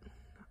with it.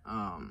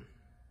 I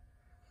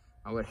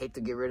would hate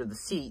to get rid of the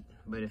seat,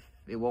 but if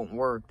it won't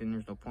work, then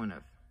there's no point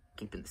of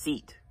keeping the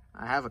seat.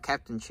 I have a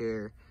captain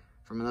chair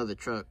from another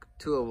truck,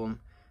 2 of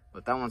them,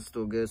 but that one's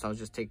still good, so I'll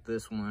just take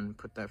this one,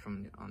 put that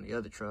on the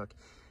other truck.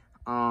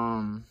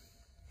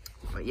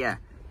 But yeah,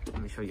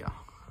 let me show y'all.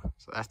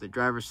 So that's the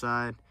driver's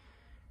side,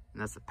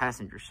 and that's the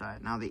passenger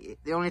side. Now the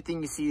only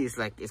thing you see is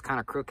like it's kind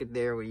of crooked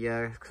there, well,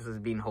 yeah, because it's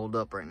being held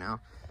up right now.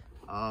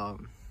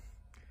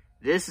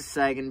 This is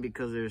sagging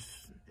because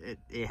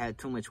it had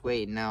too much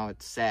weight, and now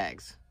it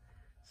sags.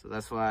 So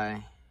that's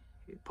why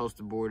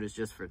poster board is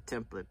just for a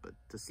template, but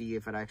to see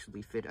if it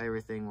actually fit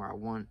everything where I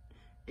want,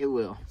 it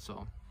will.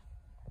 So,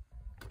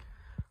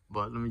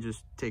 but let me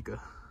just take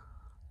a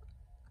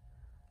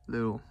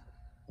little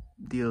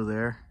deal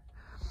there.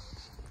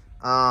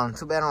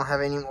 Too bad I don't have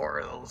any more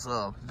of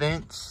those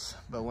vents,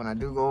 but when I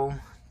do go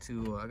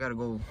to I gotta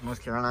go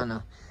North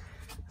Carolina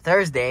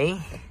Thursday,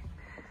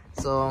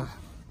 so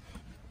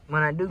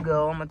when I do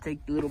go, I'm gonna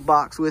take the little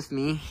box with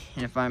me.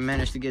 And if I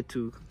manage to go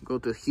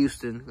to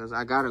Houston, because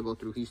I gotta go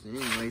through Houston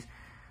anyways,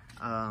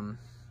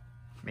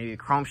 maybe a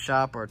chrome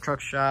shop or a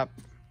truck shop,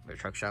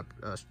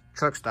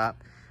 truck stop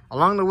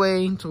along the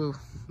way to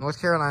North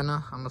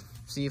Carolina. I'm gonna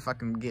see if I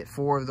can get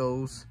 4 of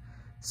those,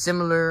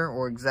 similar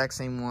or exact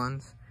same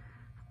ones.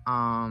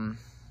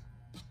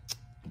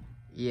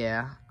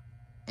 Yeah,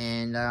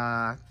 and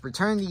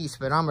return the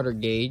speedometer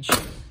gauge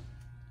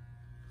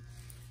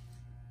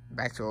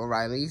back to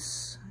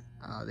O'Reilly's.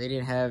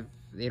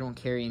 They don't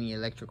carry any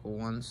electrical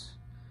ones,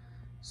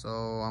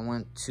 so I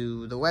went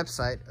to the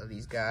website of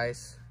these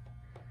guys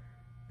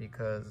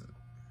because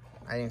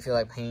I didn't feel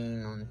like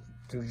paying on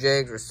through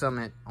Jegs or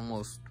Summit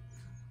almost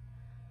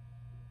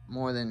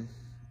more than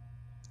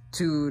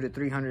 $200 to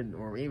 $300,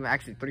 or even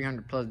actually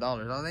 $300+ plus. I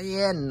was like,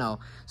 yeah, no.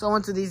 So I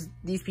went to these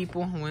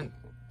people, went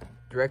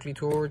directly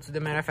towards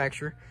the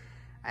manufacturer,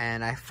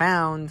 and I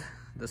found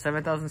the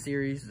 7000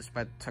 series,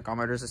 despite the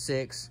tachometer's a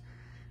 6.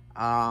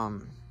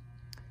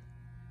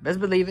 Best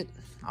believe it,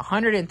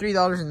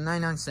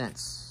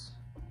 $103.99,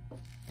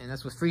 and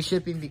that's with free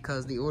shipping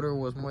because the order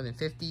was more than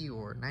 $50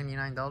 or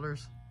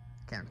 $99.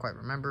 Can't quite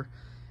remember,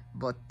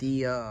 but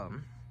the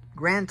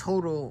grand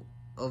total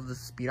of the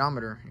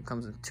speedometer, it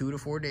comes in 2 to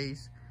 4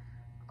 days,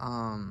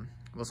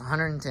 was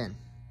 $110.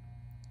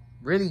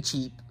 Really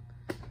cheap.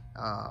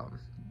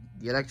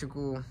 The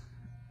electrical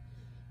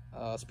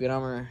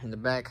speedometer in the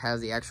back has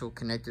the actual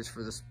connectors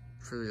for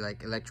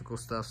like electrical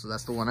stuff, so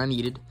that's the one I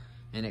needed.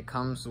 And it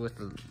comes with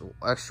the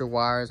extra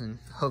wires and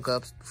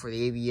hookups for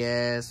the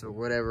ABS or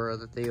whatever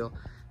other deal.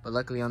 But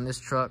luckily on this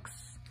truck,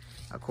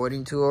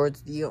 according to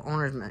the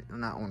owner's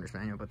not owner's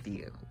manual, but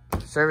the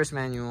service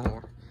manual,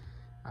 or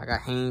I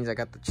got Haynes, I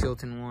got the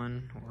Chilton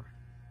one,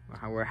 or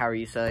however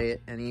you say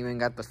it, and even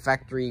got the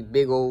factory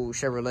big old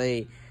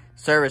Chevrolet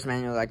service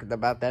manual, like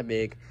about that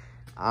big.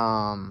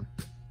 A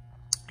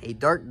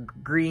dark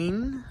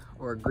green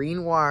or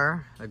green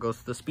wire that goes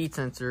to the speed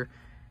sensor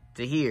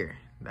to here.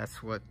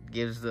 That's what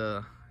gives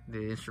the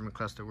instrument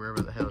cluster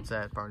wherever the hell it's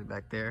at, probably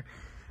back there,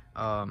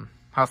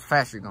 how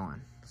fast you're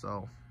going.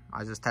 So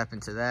I just tap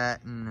into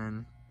that, and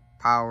then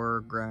power,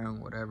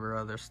 ground, whatever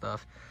other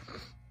stuff.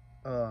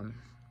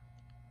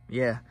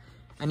 Yeah,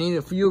 I need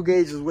a fuel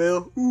gauge as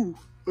well. Ooh,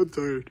 I'm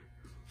tired.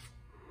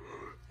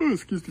 Oh,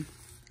 excuse me.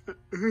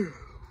 I'm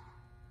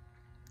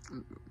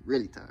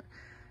really tired.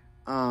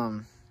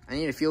 I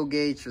need a fuel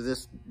gauge for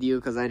this deal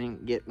because I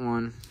didn't get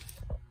one,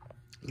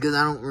 because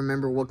I don't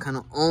remember what kind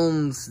of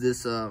ohms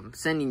this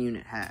sending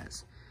unit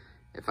has.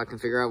 If I can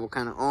figure out what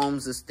kind of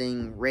ohms this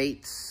thing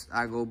rates,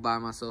 I go buy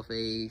myself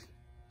a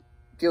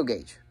fuel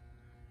gauge,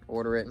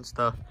 order it and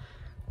stuff,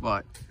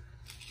 but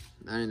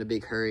not in a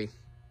big hurry.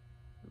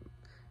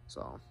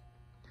 So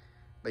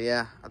But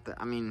yeah,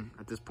 I mean,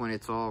 at this point,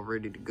 it's all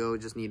ready to go.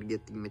 Just need to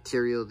get the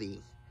material,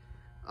 the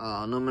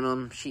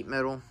aluminum sheet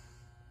metal.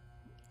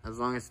 As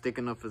long as it's thick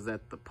enough as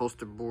that the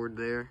poster board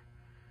there,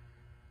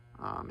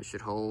 it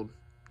should hold.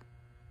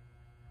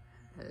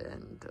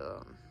 And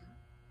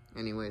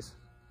anyways,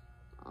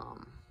 I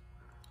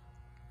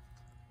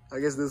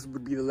guess this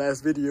would be the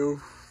last video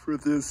for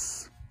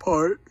this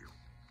part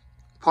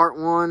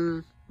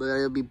 1, but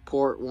it'll be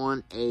part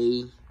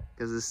 1A,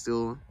 because it's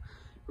still,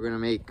 we're gonna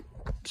make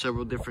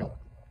several different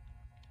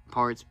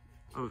parts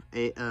of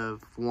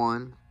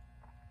 1.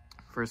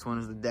 First one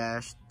is the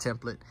dash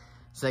template.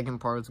 Second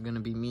part is gonna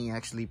be me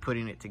actually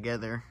putting it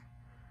together.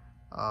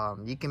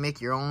 You can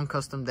make your own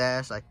custom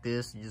dash like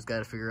this. You just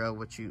gotta figure out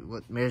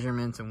what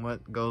measurements and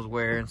what goes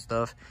where and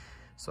stuff.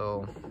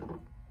 So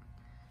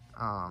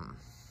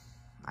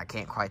I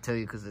can't quite tell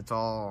you because it's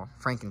all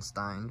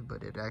Frankenstein,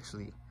 but it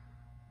actually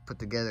put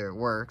together, it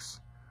works.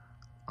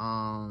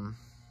 Let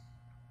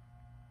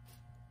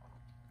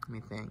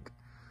me think.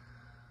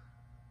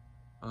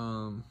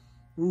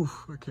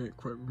 Oof, I can't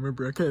quite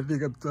remember. I can't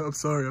think. I'm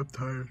sorry, I'm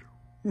tired.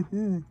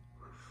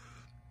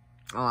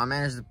 Oh, I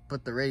managed to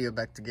put the radio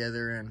back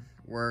together and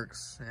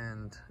works,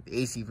 and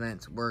the AC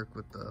vents work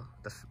with I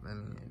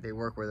mean, they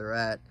work where they're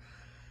at.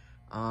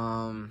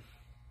 And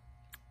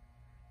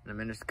I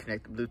managed to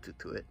connect the Bluetooth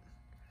to it.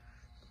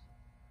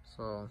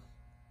 So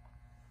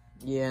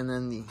yeah, and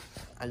then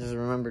I just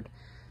remembered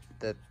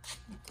that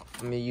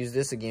I'm gonna use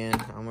this again.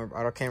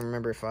 I can't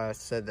remember if I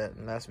said that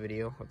in the last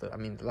video,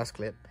 the last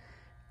clip.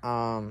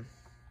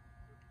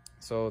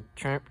 So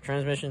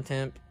transmission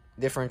temp,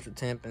 differential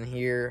temp, and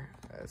here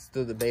it's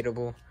still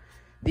debatable.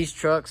 These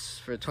trucks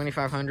for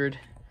 $2,500,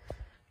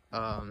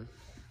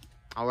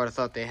 I would have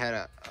thought they had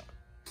a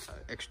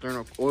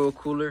external oil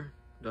cooler,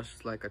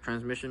 just like a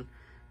transmission.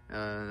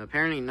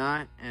 Apparently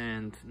not,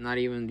 and not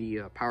even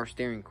the power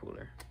steering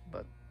cooler.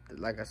 But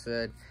like I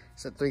said,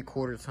 it's a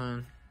 3/4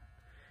 ton.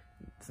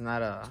 It's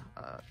not a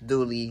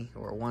dually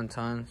or a 1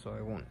 ton, so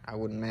I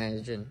wouldn't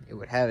imagine it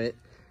would have it.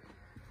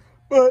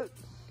 But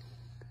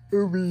it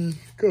would be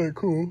kind of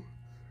cool.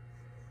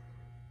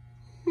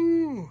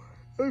 Ooh,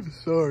 I'm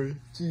sorry.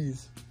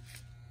 Jeez.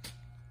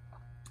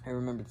 I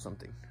remembered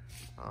something.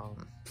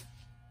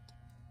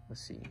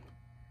 Let's see.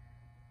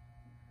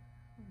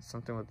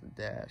 Something with the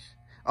dash.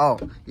 Oh,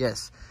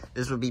 yes.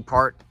 This would be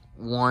part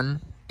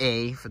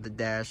 1A for the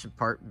dash, and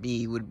part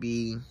B would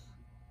be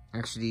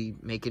actually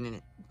making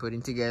it,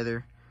 putting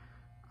together.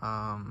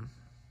 And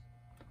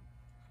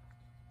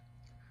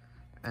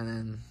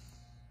then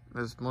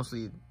there's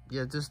mostly,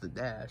 yeah, just the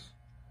dash,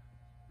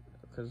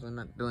 because we're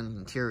not doing the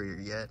interior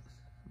yet.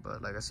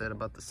 But like I said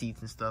about the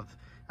seats and stuff,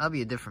 that'll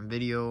be a different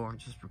video, or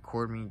just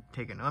record me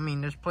taking, I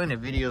mean, there's plenty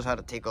of videos how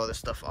to take all this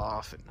stuff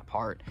off and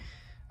apart.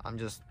 I'm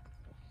just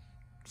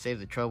save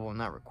the trouble and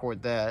not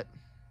record that.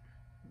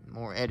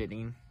 More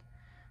editing.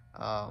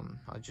 I'll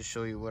just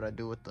show you what I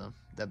do with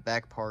the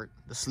back part,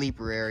 the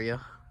sleeper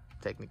area,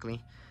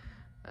 technically.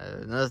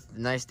 Another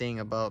nice thing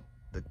about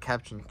the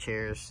caption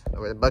chairs,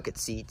 or the bucket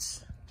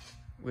seats,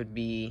 would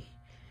be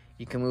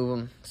you can move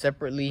them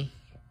separately,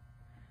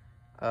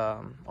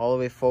 all the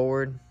way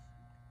forward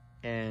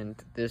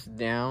and this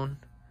down,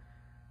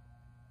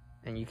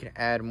 and you can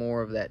add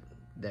more of that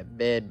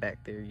bed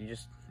back there. You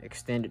just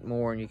extend it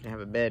more and you can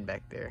have a bed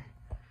back there.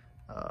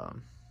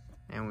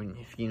 And when,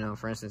 if you know,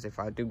 for instance, if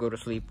I do go to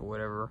sleep or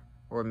whatever,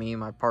 or me and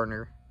my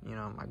partner, you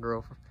know, my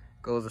girlfriend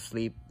goes to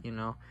sleep, you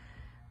know,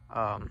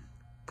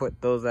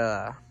 put those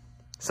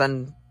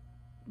sun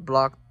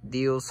block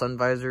deals, sun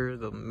visor,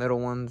 the metal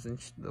ones, and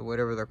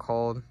whatever they're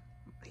called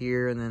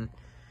here, and then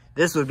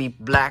this would be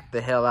black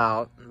the hell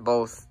out,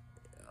 both,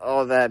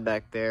 all that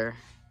back there.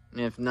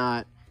 And if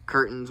not,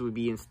 curtains would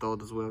be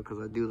installed as well, because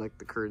I do like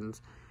the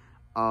curtains.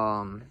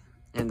 And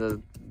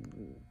the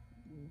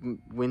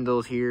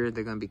windows here,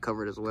 they're gonna be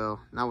covered as well,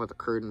 not with a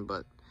curtain,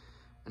 but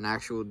an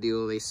actual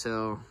deal they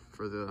sell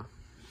for the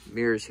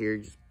mirrors here,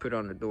 just put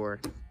on the door.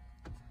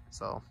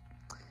 So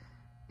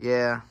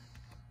yeah,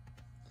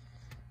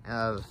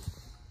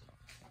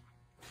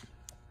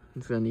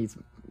 it's gonna need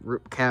some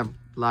cab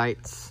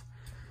lights.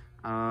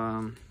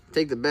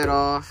 Take the bed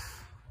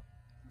off,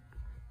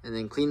 and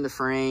then clean the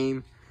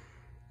frame,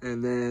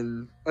 and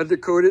then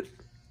undercoat it.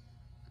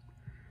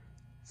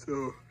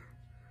 So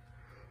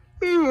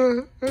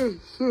I'm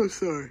so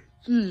sorry.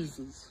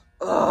 Jesus.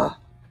 Ugh.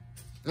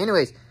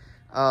 Anyways,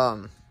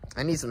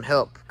 I need some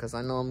help, because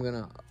I know I'm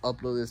gonna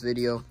upload this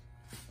video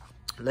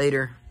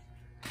later.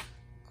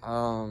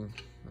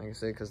 Like I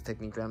said, because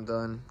technically I'm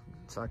done,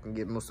 so I can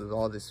get most of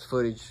all this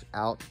footage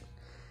out.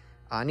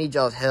 I need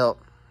y'all's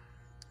help.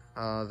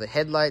 The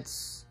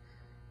headlights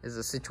is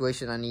a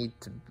situation I need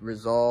to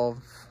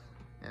resolve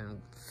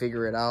and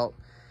figure it out.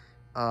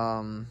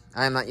 I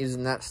am not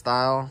using that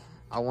style.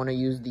 I want to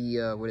use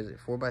the, what is it,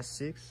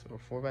 4x6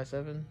 or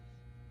 4x7?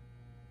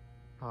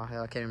 Oh,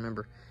 hell, I can't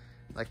remember.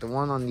 Like the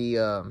one on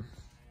the,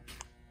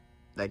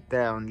 like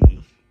that on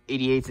the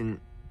 88s and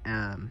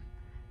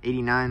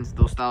 89s,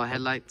 those style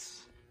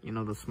headlights. You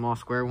know, the small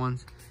square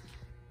ones.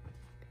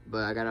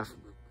 But I gotta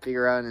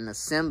figure out an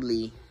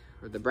assembly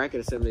or the bracket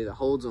assembly that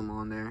holds them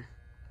on there,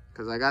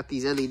 because I got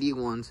these LED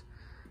ones,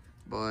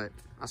 but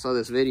I saw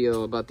this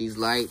video about these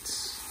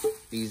lights,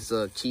 these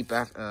cheap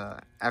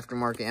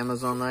aftermarket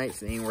Amazon lights.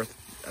 They ain't worth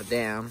a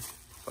damn.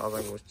 So I was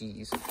like, well,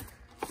 geez,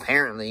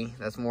 apparently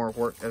that's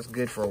that's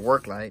good for a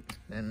work light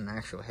than an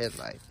actual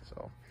headlight.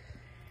 So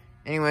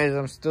anyways,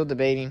 I'm still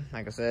debating,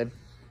 like I said,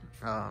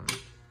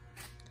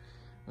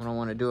 what I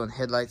want to do in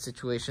headlight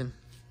situation.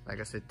 Like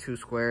I said, 2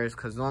 squares,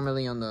 because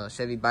normally on the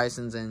Chevy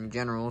Bisons and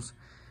Generals,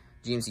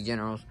 GMC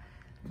Generals,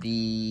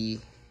 the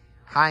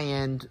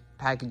high-end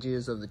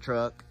packages of the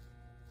truck,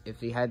 if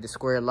they had the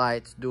square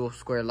lights, dual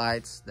square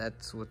lights,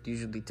 that's what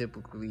usually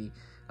typically,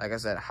 like I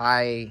said,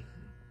 high,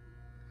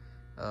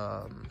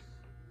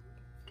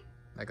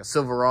 like a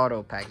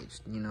Silverado package,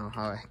 you know,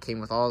 how it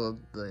came with all of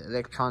the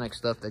electronic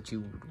stuff that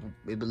you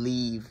would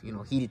believe, you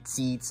know, heated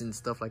seats and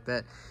stuff like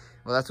that.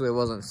 Well, that's the way it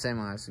was on the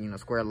semis, you know,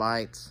 square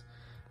lights.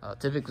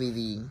 Typically,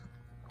 the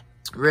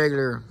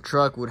regular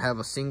truck would have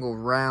a single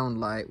round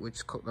light,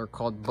 which are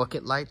called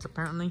bucket lights,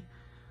 apparently.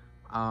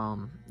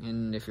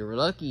 And if you're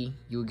lucky,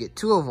 you would get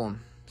 2 of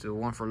them. So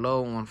one for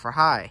low and one for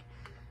high.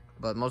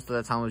 But most of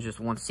the time, it was just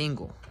one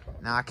single.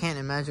 Now, I can't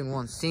imagine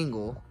one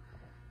single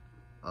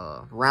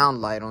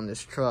round light on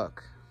this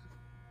truck.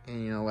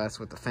 And, you know, that's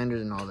with the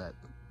fenders and all that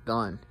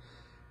done.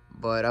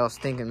 But I was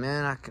thinking,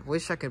 man, I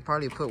wish I could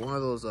probably put one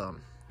of those,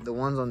 the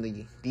ones on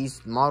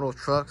these model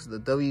trucks, the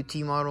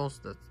WT models,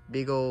 the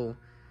big old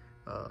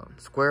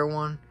square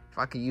one. If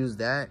I could use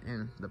that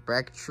and the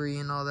bracketry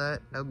and all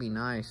that, that would be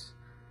nice.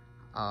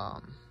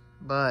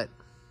 But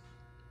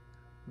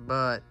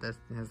that's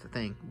the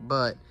thing.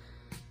 But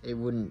it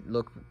wouldn't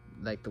look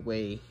like the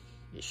way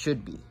it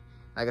should be.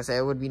 Like I said,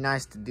 it would be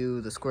nice to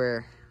do the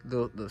square,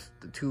 the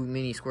 2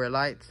 mini square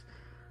lights,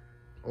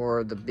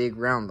 or the big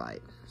round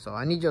light. So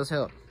I need y'all's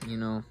help, you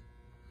know.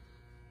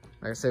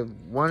 Like I said,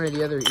 one or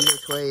the other, either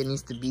way, it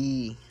needs to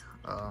be,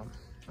 I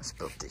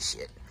spilled this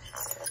shit.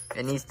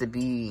 It needs to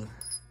be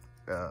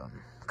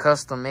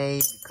custom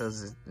made,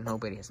 because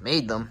nobody has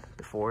made them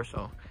before.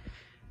 So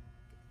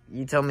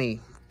you tell me,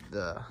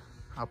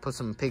 I'll put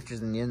some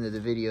pictures in the end of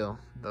the video,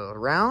 the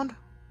round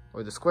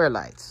or the square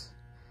lights.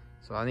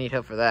 So I need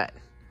help for that.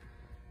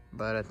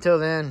 But until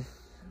then,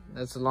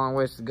 that's a long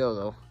ways to go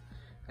though.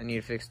 I need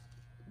to fix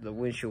the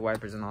windshield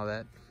wipers and all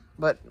that.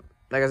 But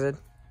like I said,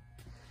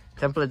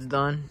 template's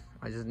done.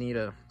 I just need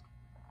to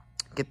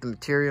get the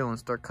material and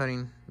start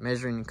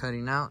measuring and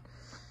cutting out,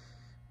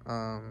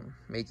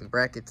 making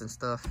brackets and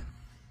stuff.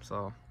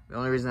 So the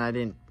only reason I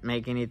didn't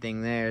make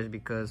anything there is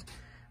because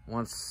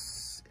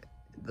once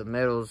the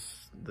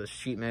the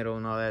sheet metal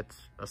and all that's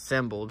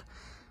assembled,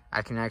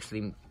 I can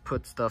actually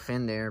put stuff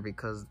in there,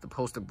 because the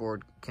poster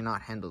board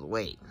cannot handle the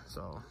weight.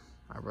 So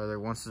I'd rather,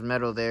 once there's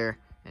metal there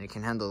and it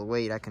can handle the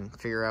weight, I can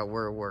figure out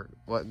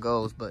what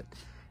goes. But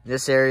in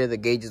this area, the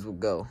gauges will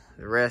go.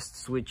 The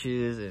rest,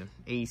 switches and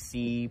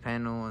AC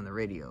panel and the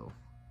radio.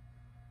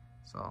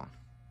 So,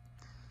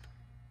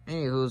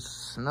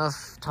 anywho's,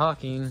 enough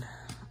talking.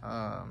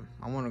 I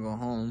want to go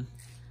home.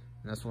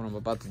 And that's what I'm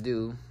about to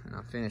do. And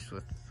I'm finished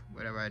with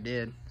whatever I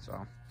did.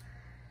 So,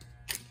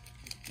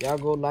 y'all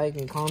go like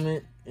and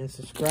comment and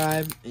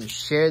subscribe and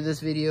share this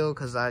video,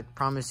 because I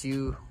promise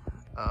you,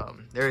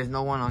 there is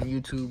no one on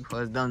YouTube who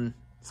has done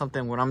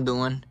something what I'm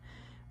doing.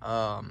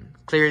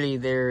 Clearly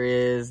there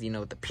is, you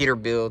know, the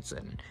Peterbilts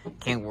and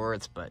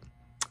Kenworths, but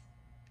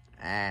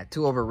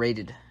too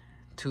overrated.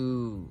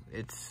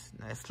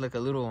 It's like a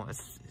little,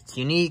 it's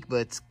unique,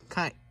 but it's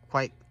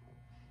quite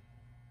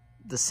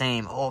the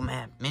same. Oh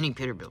man, mini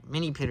Peterbilt,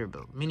 mini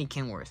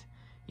Kenworth.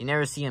 You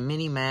never see a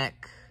mini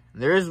Mac.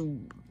 There is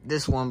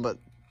this one, but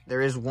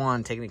there is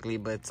one technically,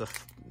 but it's a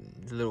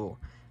little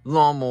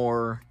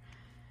lawnmower.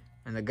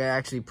 And the guy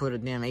actually put a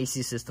damn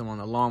AC system on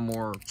the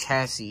lawnmower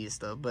chassis and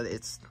stuff. But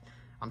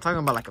I'm talking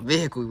about like a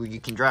vehicle where you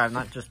can drive,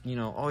 not just, you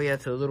know, oh yeah,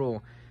 to a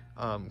little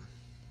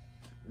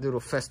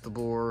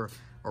festival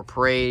or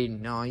parade.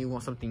 No, you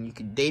want something you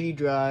can daily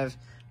drive,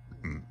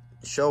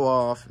 show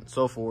off, and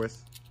so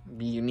forth.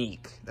 Be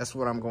unique. That's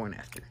what I'm going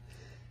after.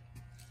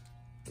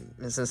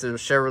 And since it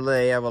was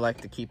Chevrolet, I would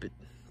like to keep it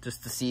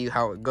just to see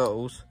how it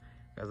goes.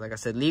 Because like I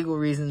said, legal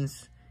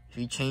reasons, if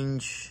you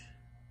change,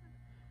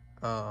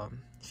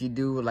 if you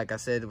do, like I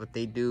said, what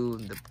they do,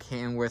 the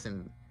Kenworth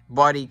and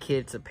body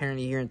kits,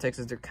 apparently here in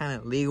Texas, they're kind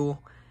of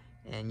legal,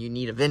 and you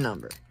need a VIN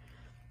number.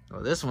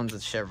 Well, this one's a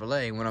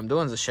Chevrolet. What I'm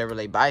doing is a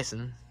Chevrolet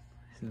Bison.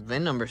 The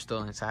VIN number's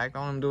still intact.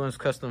 All I'm doing is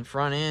custom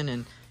front end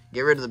and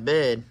get rid of the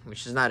bed,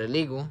 which is not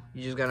illegal.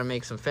 You just gotta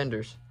make some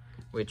fenders,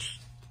 which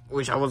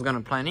I was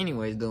gonna plan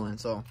anyways doing.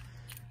 So,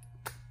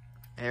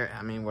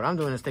 I mean, what I'm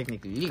doing is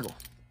technically legal.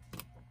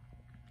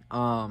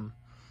 I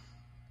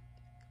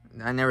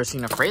never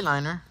seen a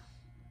Freightliner,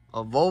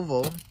 a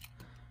Volvo,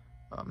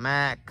 a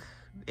Mac,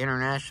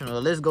 International.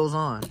 The list goes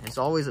on. It's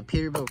always a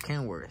Peterbilt,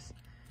 Kenworth.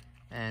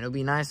 And it would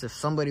be nice if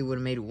somebody would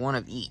have made one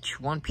of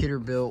each. One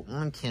Peterbilt,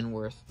 one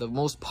Kenworth. The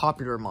most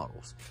popular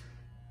models.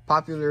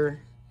 Popular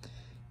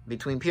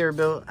between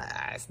Peterbilt,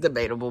 it's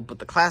debatable, but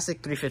the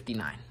classic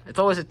 359. It's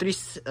always a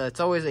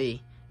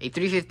A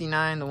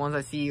 359, the ones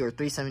I see are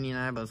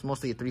 379, but it's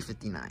mostly a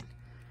 359.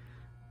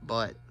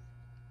 But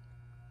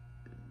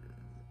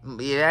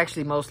it's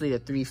actually mostly a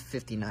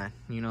 359,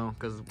 you know,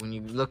 because when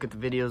you look at the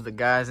videos, the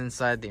guys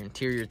inside, the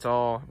interior, it's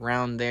all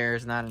round there.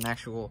 It's not an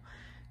actual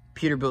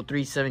Peterbilt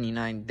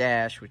 379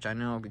 dash, which I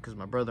know because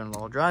my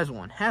brother-in-law drives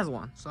one, has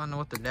one, so I know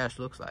what the dash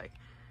looks like.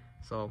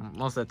 So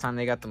most of the time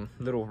they got them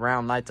little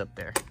round lights up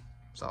there.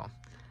 So,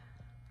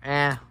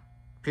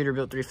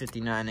 Peterbilt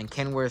 359 and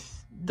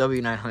Kenworth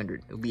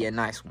W900. It'll be a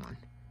nice one.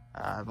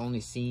 I've only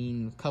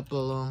seen a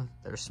couple of them.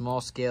 They're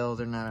small scale.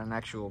 They're not an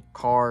actual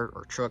car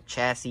or truck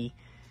chassis.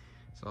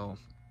 So,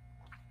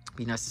 it'd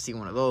be nice to see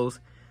one of those.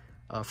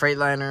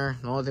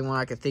 Freightliner, the only one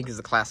I can think is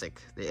the classic.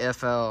 The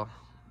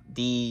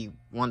FLD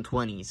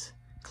 120s.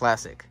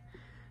 Classic.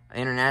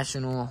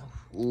 International,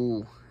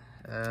 ooh.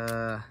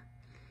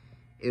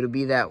 It'll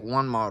be that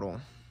one model.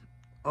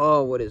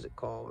 Oh, what is it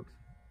called?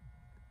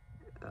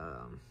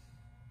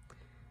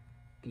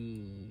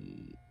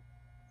 It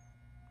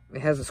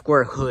has a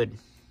square hood.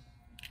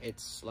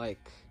 It's like,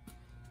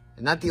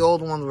 not the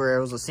old ones where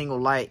it was a single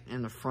light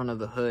in the front of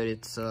the hood.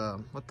 It's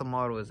what the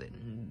model is it?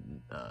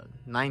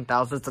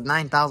 9000. It's a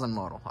 9000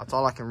 model. That's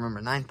all I can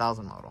remember.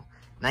 9000 model.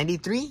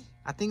 93,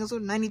 I think it was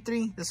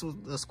 93. This was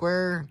a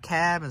square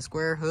cab and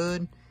square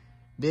hood,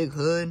 big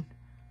hood.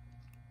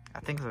 I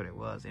think that's what it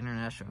was.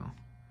 International.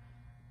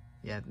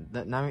 Yeah,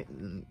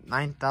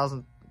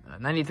 9,000,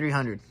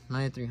 9300.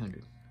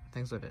 9300. I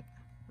think that's what it.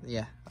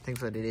 Yeah, I think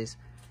that's what it is.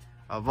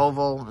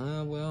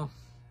 Volvo. Well,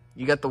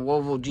 you got the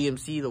Volvo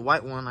GMC, the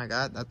white one I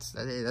got. That's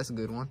a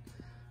good one.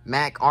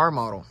 Mac R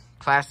model,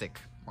 classic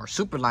or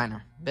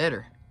Superliner,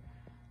 better.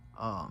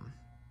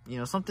 You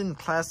know, something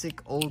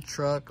classic, old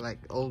truck, like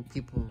old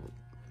people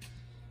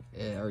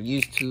are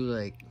used to.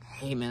 Like,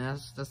 hey man,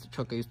 that's the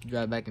truck I used to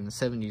drive back in the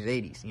 70s,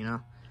 80s. You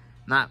know,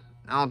 I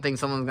don't think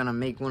someone's gonna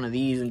make one of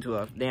these into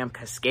a damn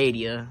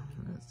Cascadia.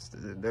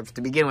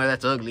 To begin with,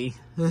 that's ugly.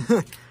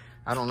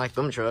 I don't like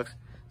them trucks.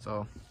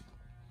 So,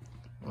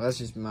 well, that's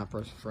just my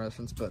personal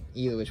preference. But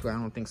either which way, I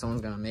don't think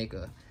someone's gonna make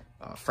a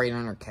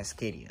Freightliner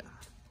Cascadia.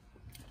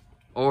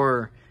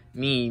 Or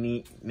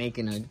me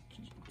making a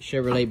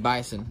Chevrolet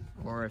Bison,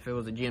 or if it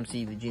was a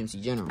GMC, the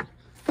GMC General.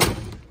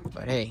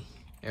 But hey,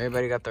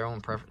 everybody got their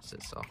own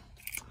preferences. So,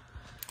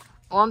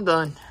 well, I'm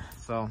done.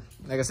 So,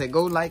 like I said,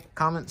 go like,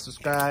 comment,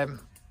 subscribe.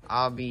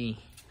 I'll be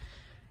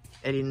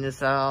editing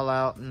this all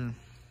out, and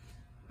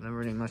not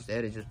really much to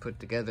edit, just put it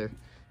together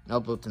and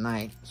upload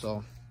tonight.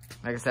 So,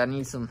 like I said, I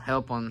need some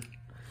help on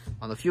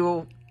the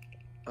fuel,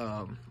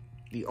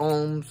 the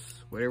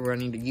ohms, whatever I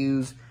need to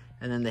use,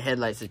 and then the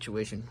headlight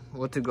situation.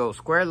 What to go,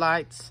 square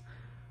lights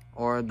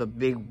or the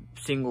big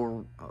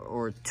single,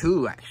 or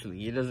two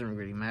actually. It doesn't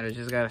really matter.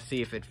 Just gotta see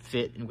if it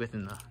fit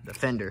within the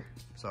fender.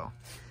 So,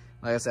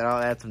 like I said,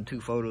 I'll add some 2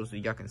 photos so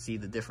y'all can see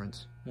the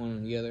difference one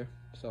and the other.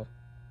 So,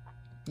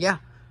 yeah,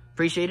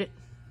 appreciate it.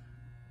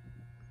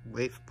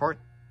 Wait for part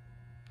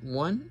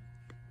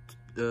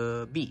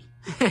 1B.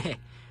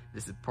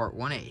 This is part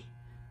 1A.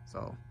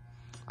 So,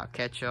 I'll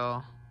catch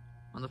y'all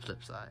on the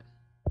flip side.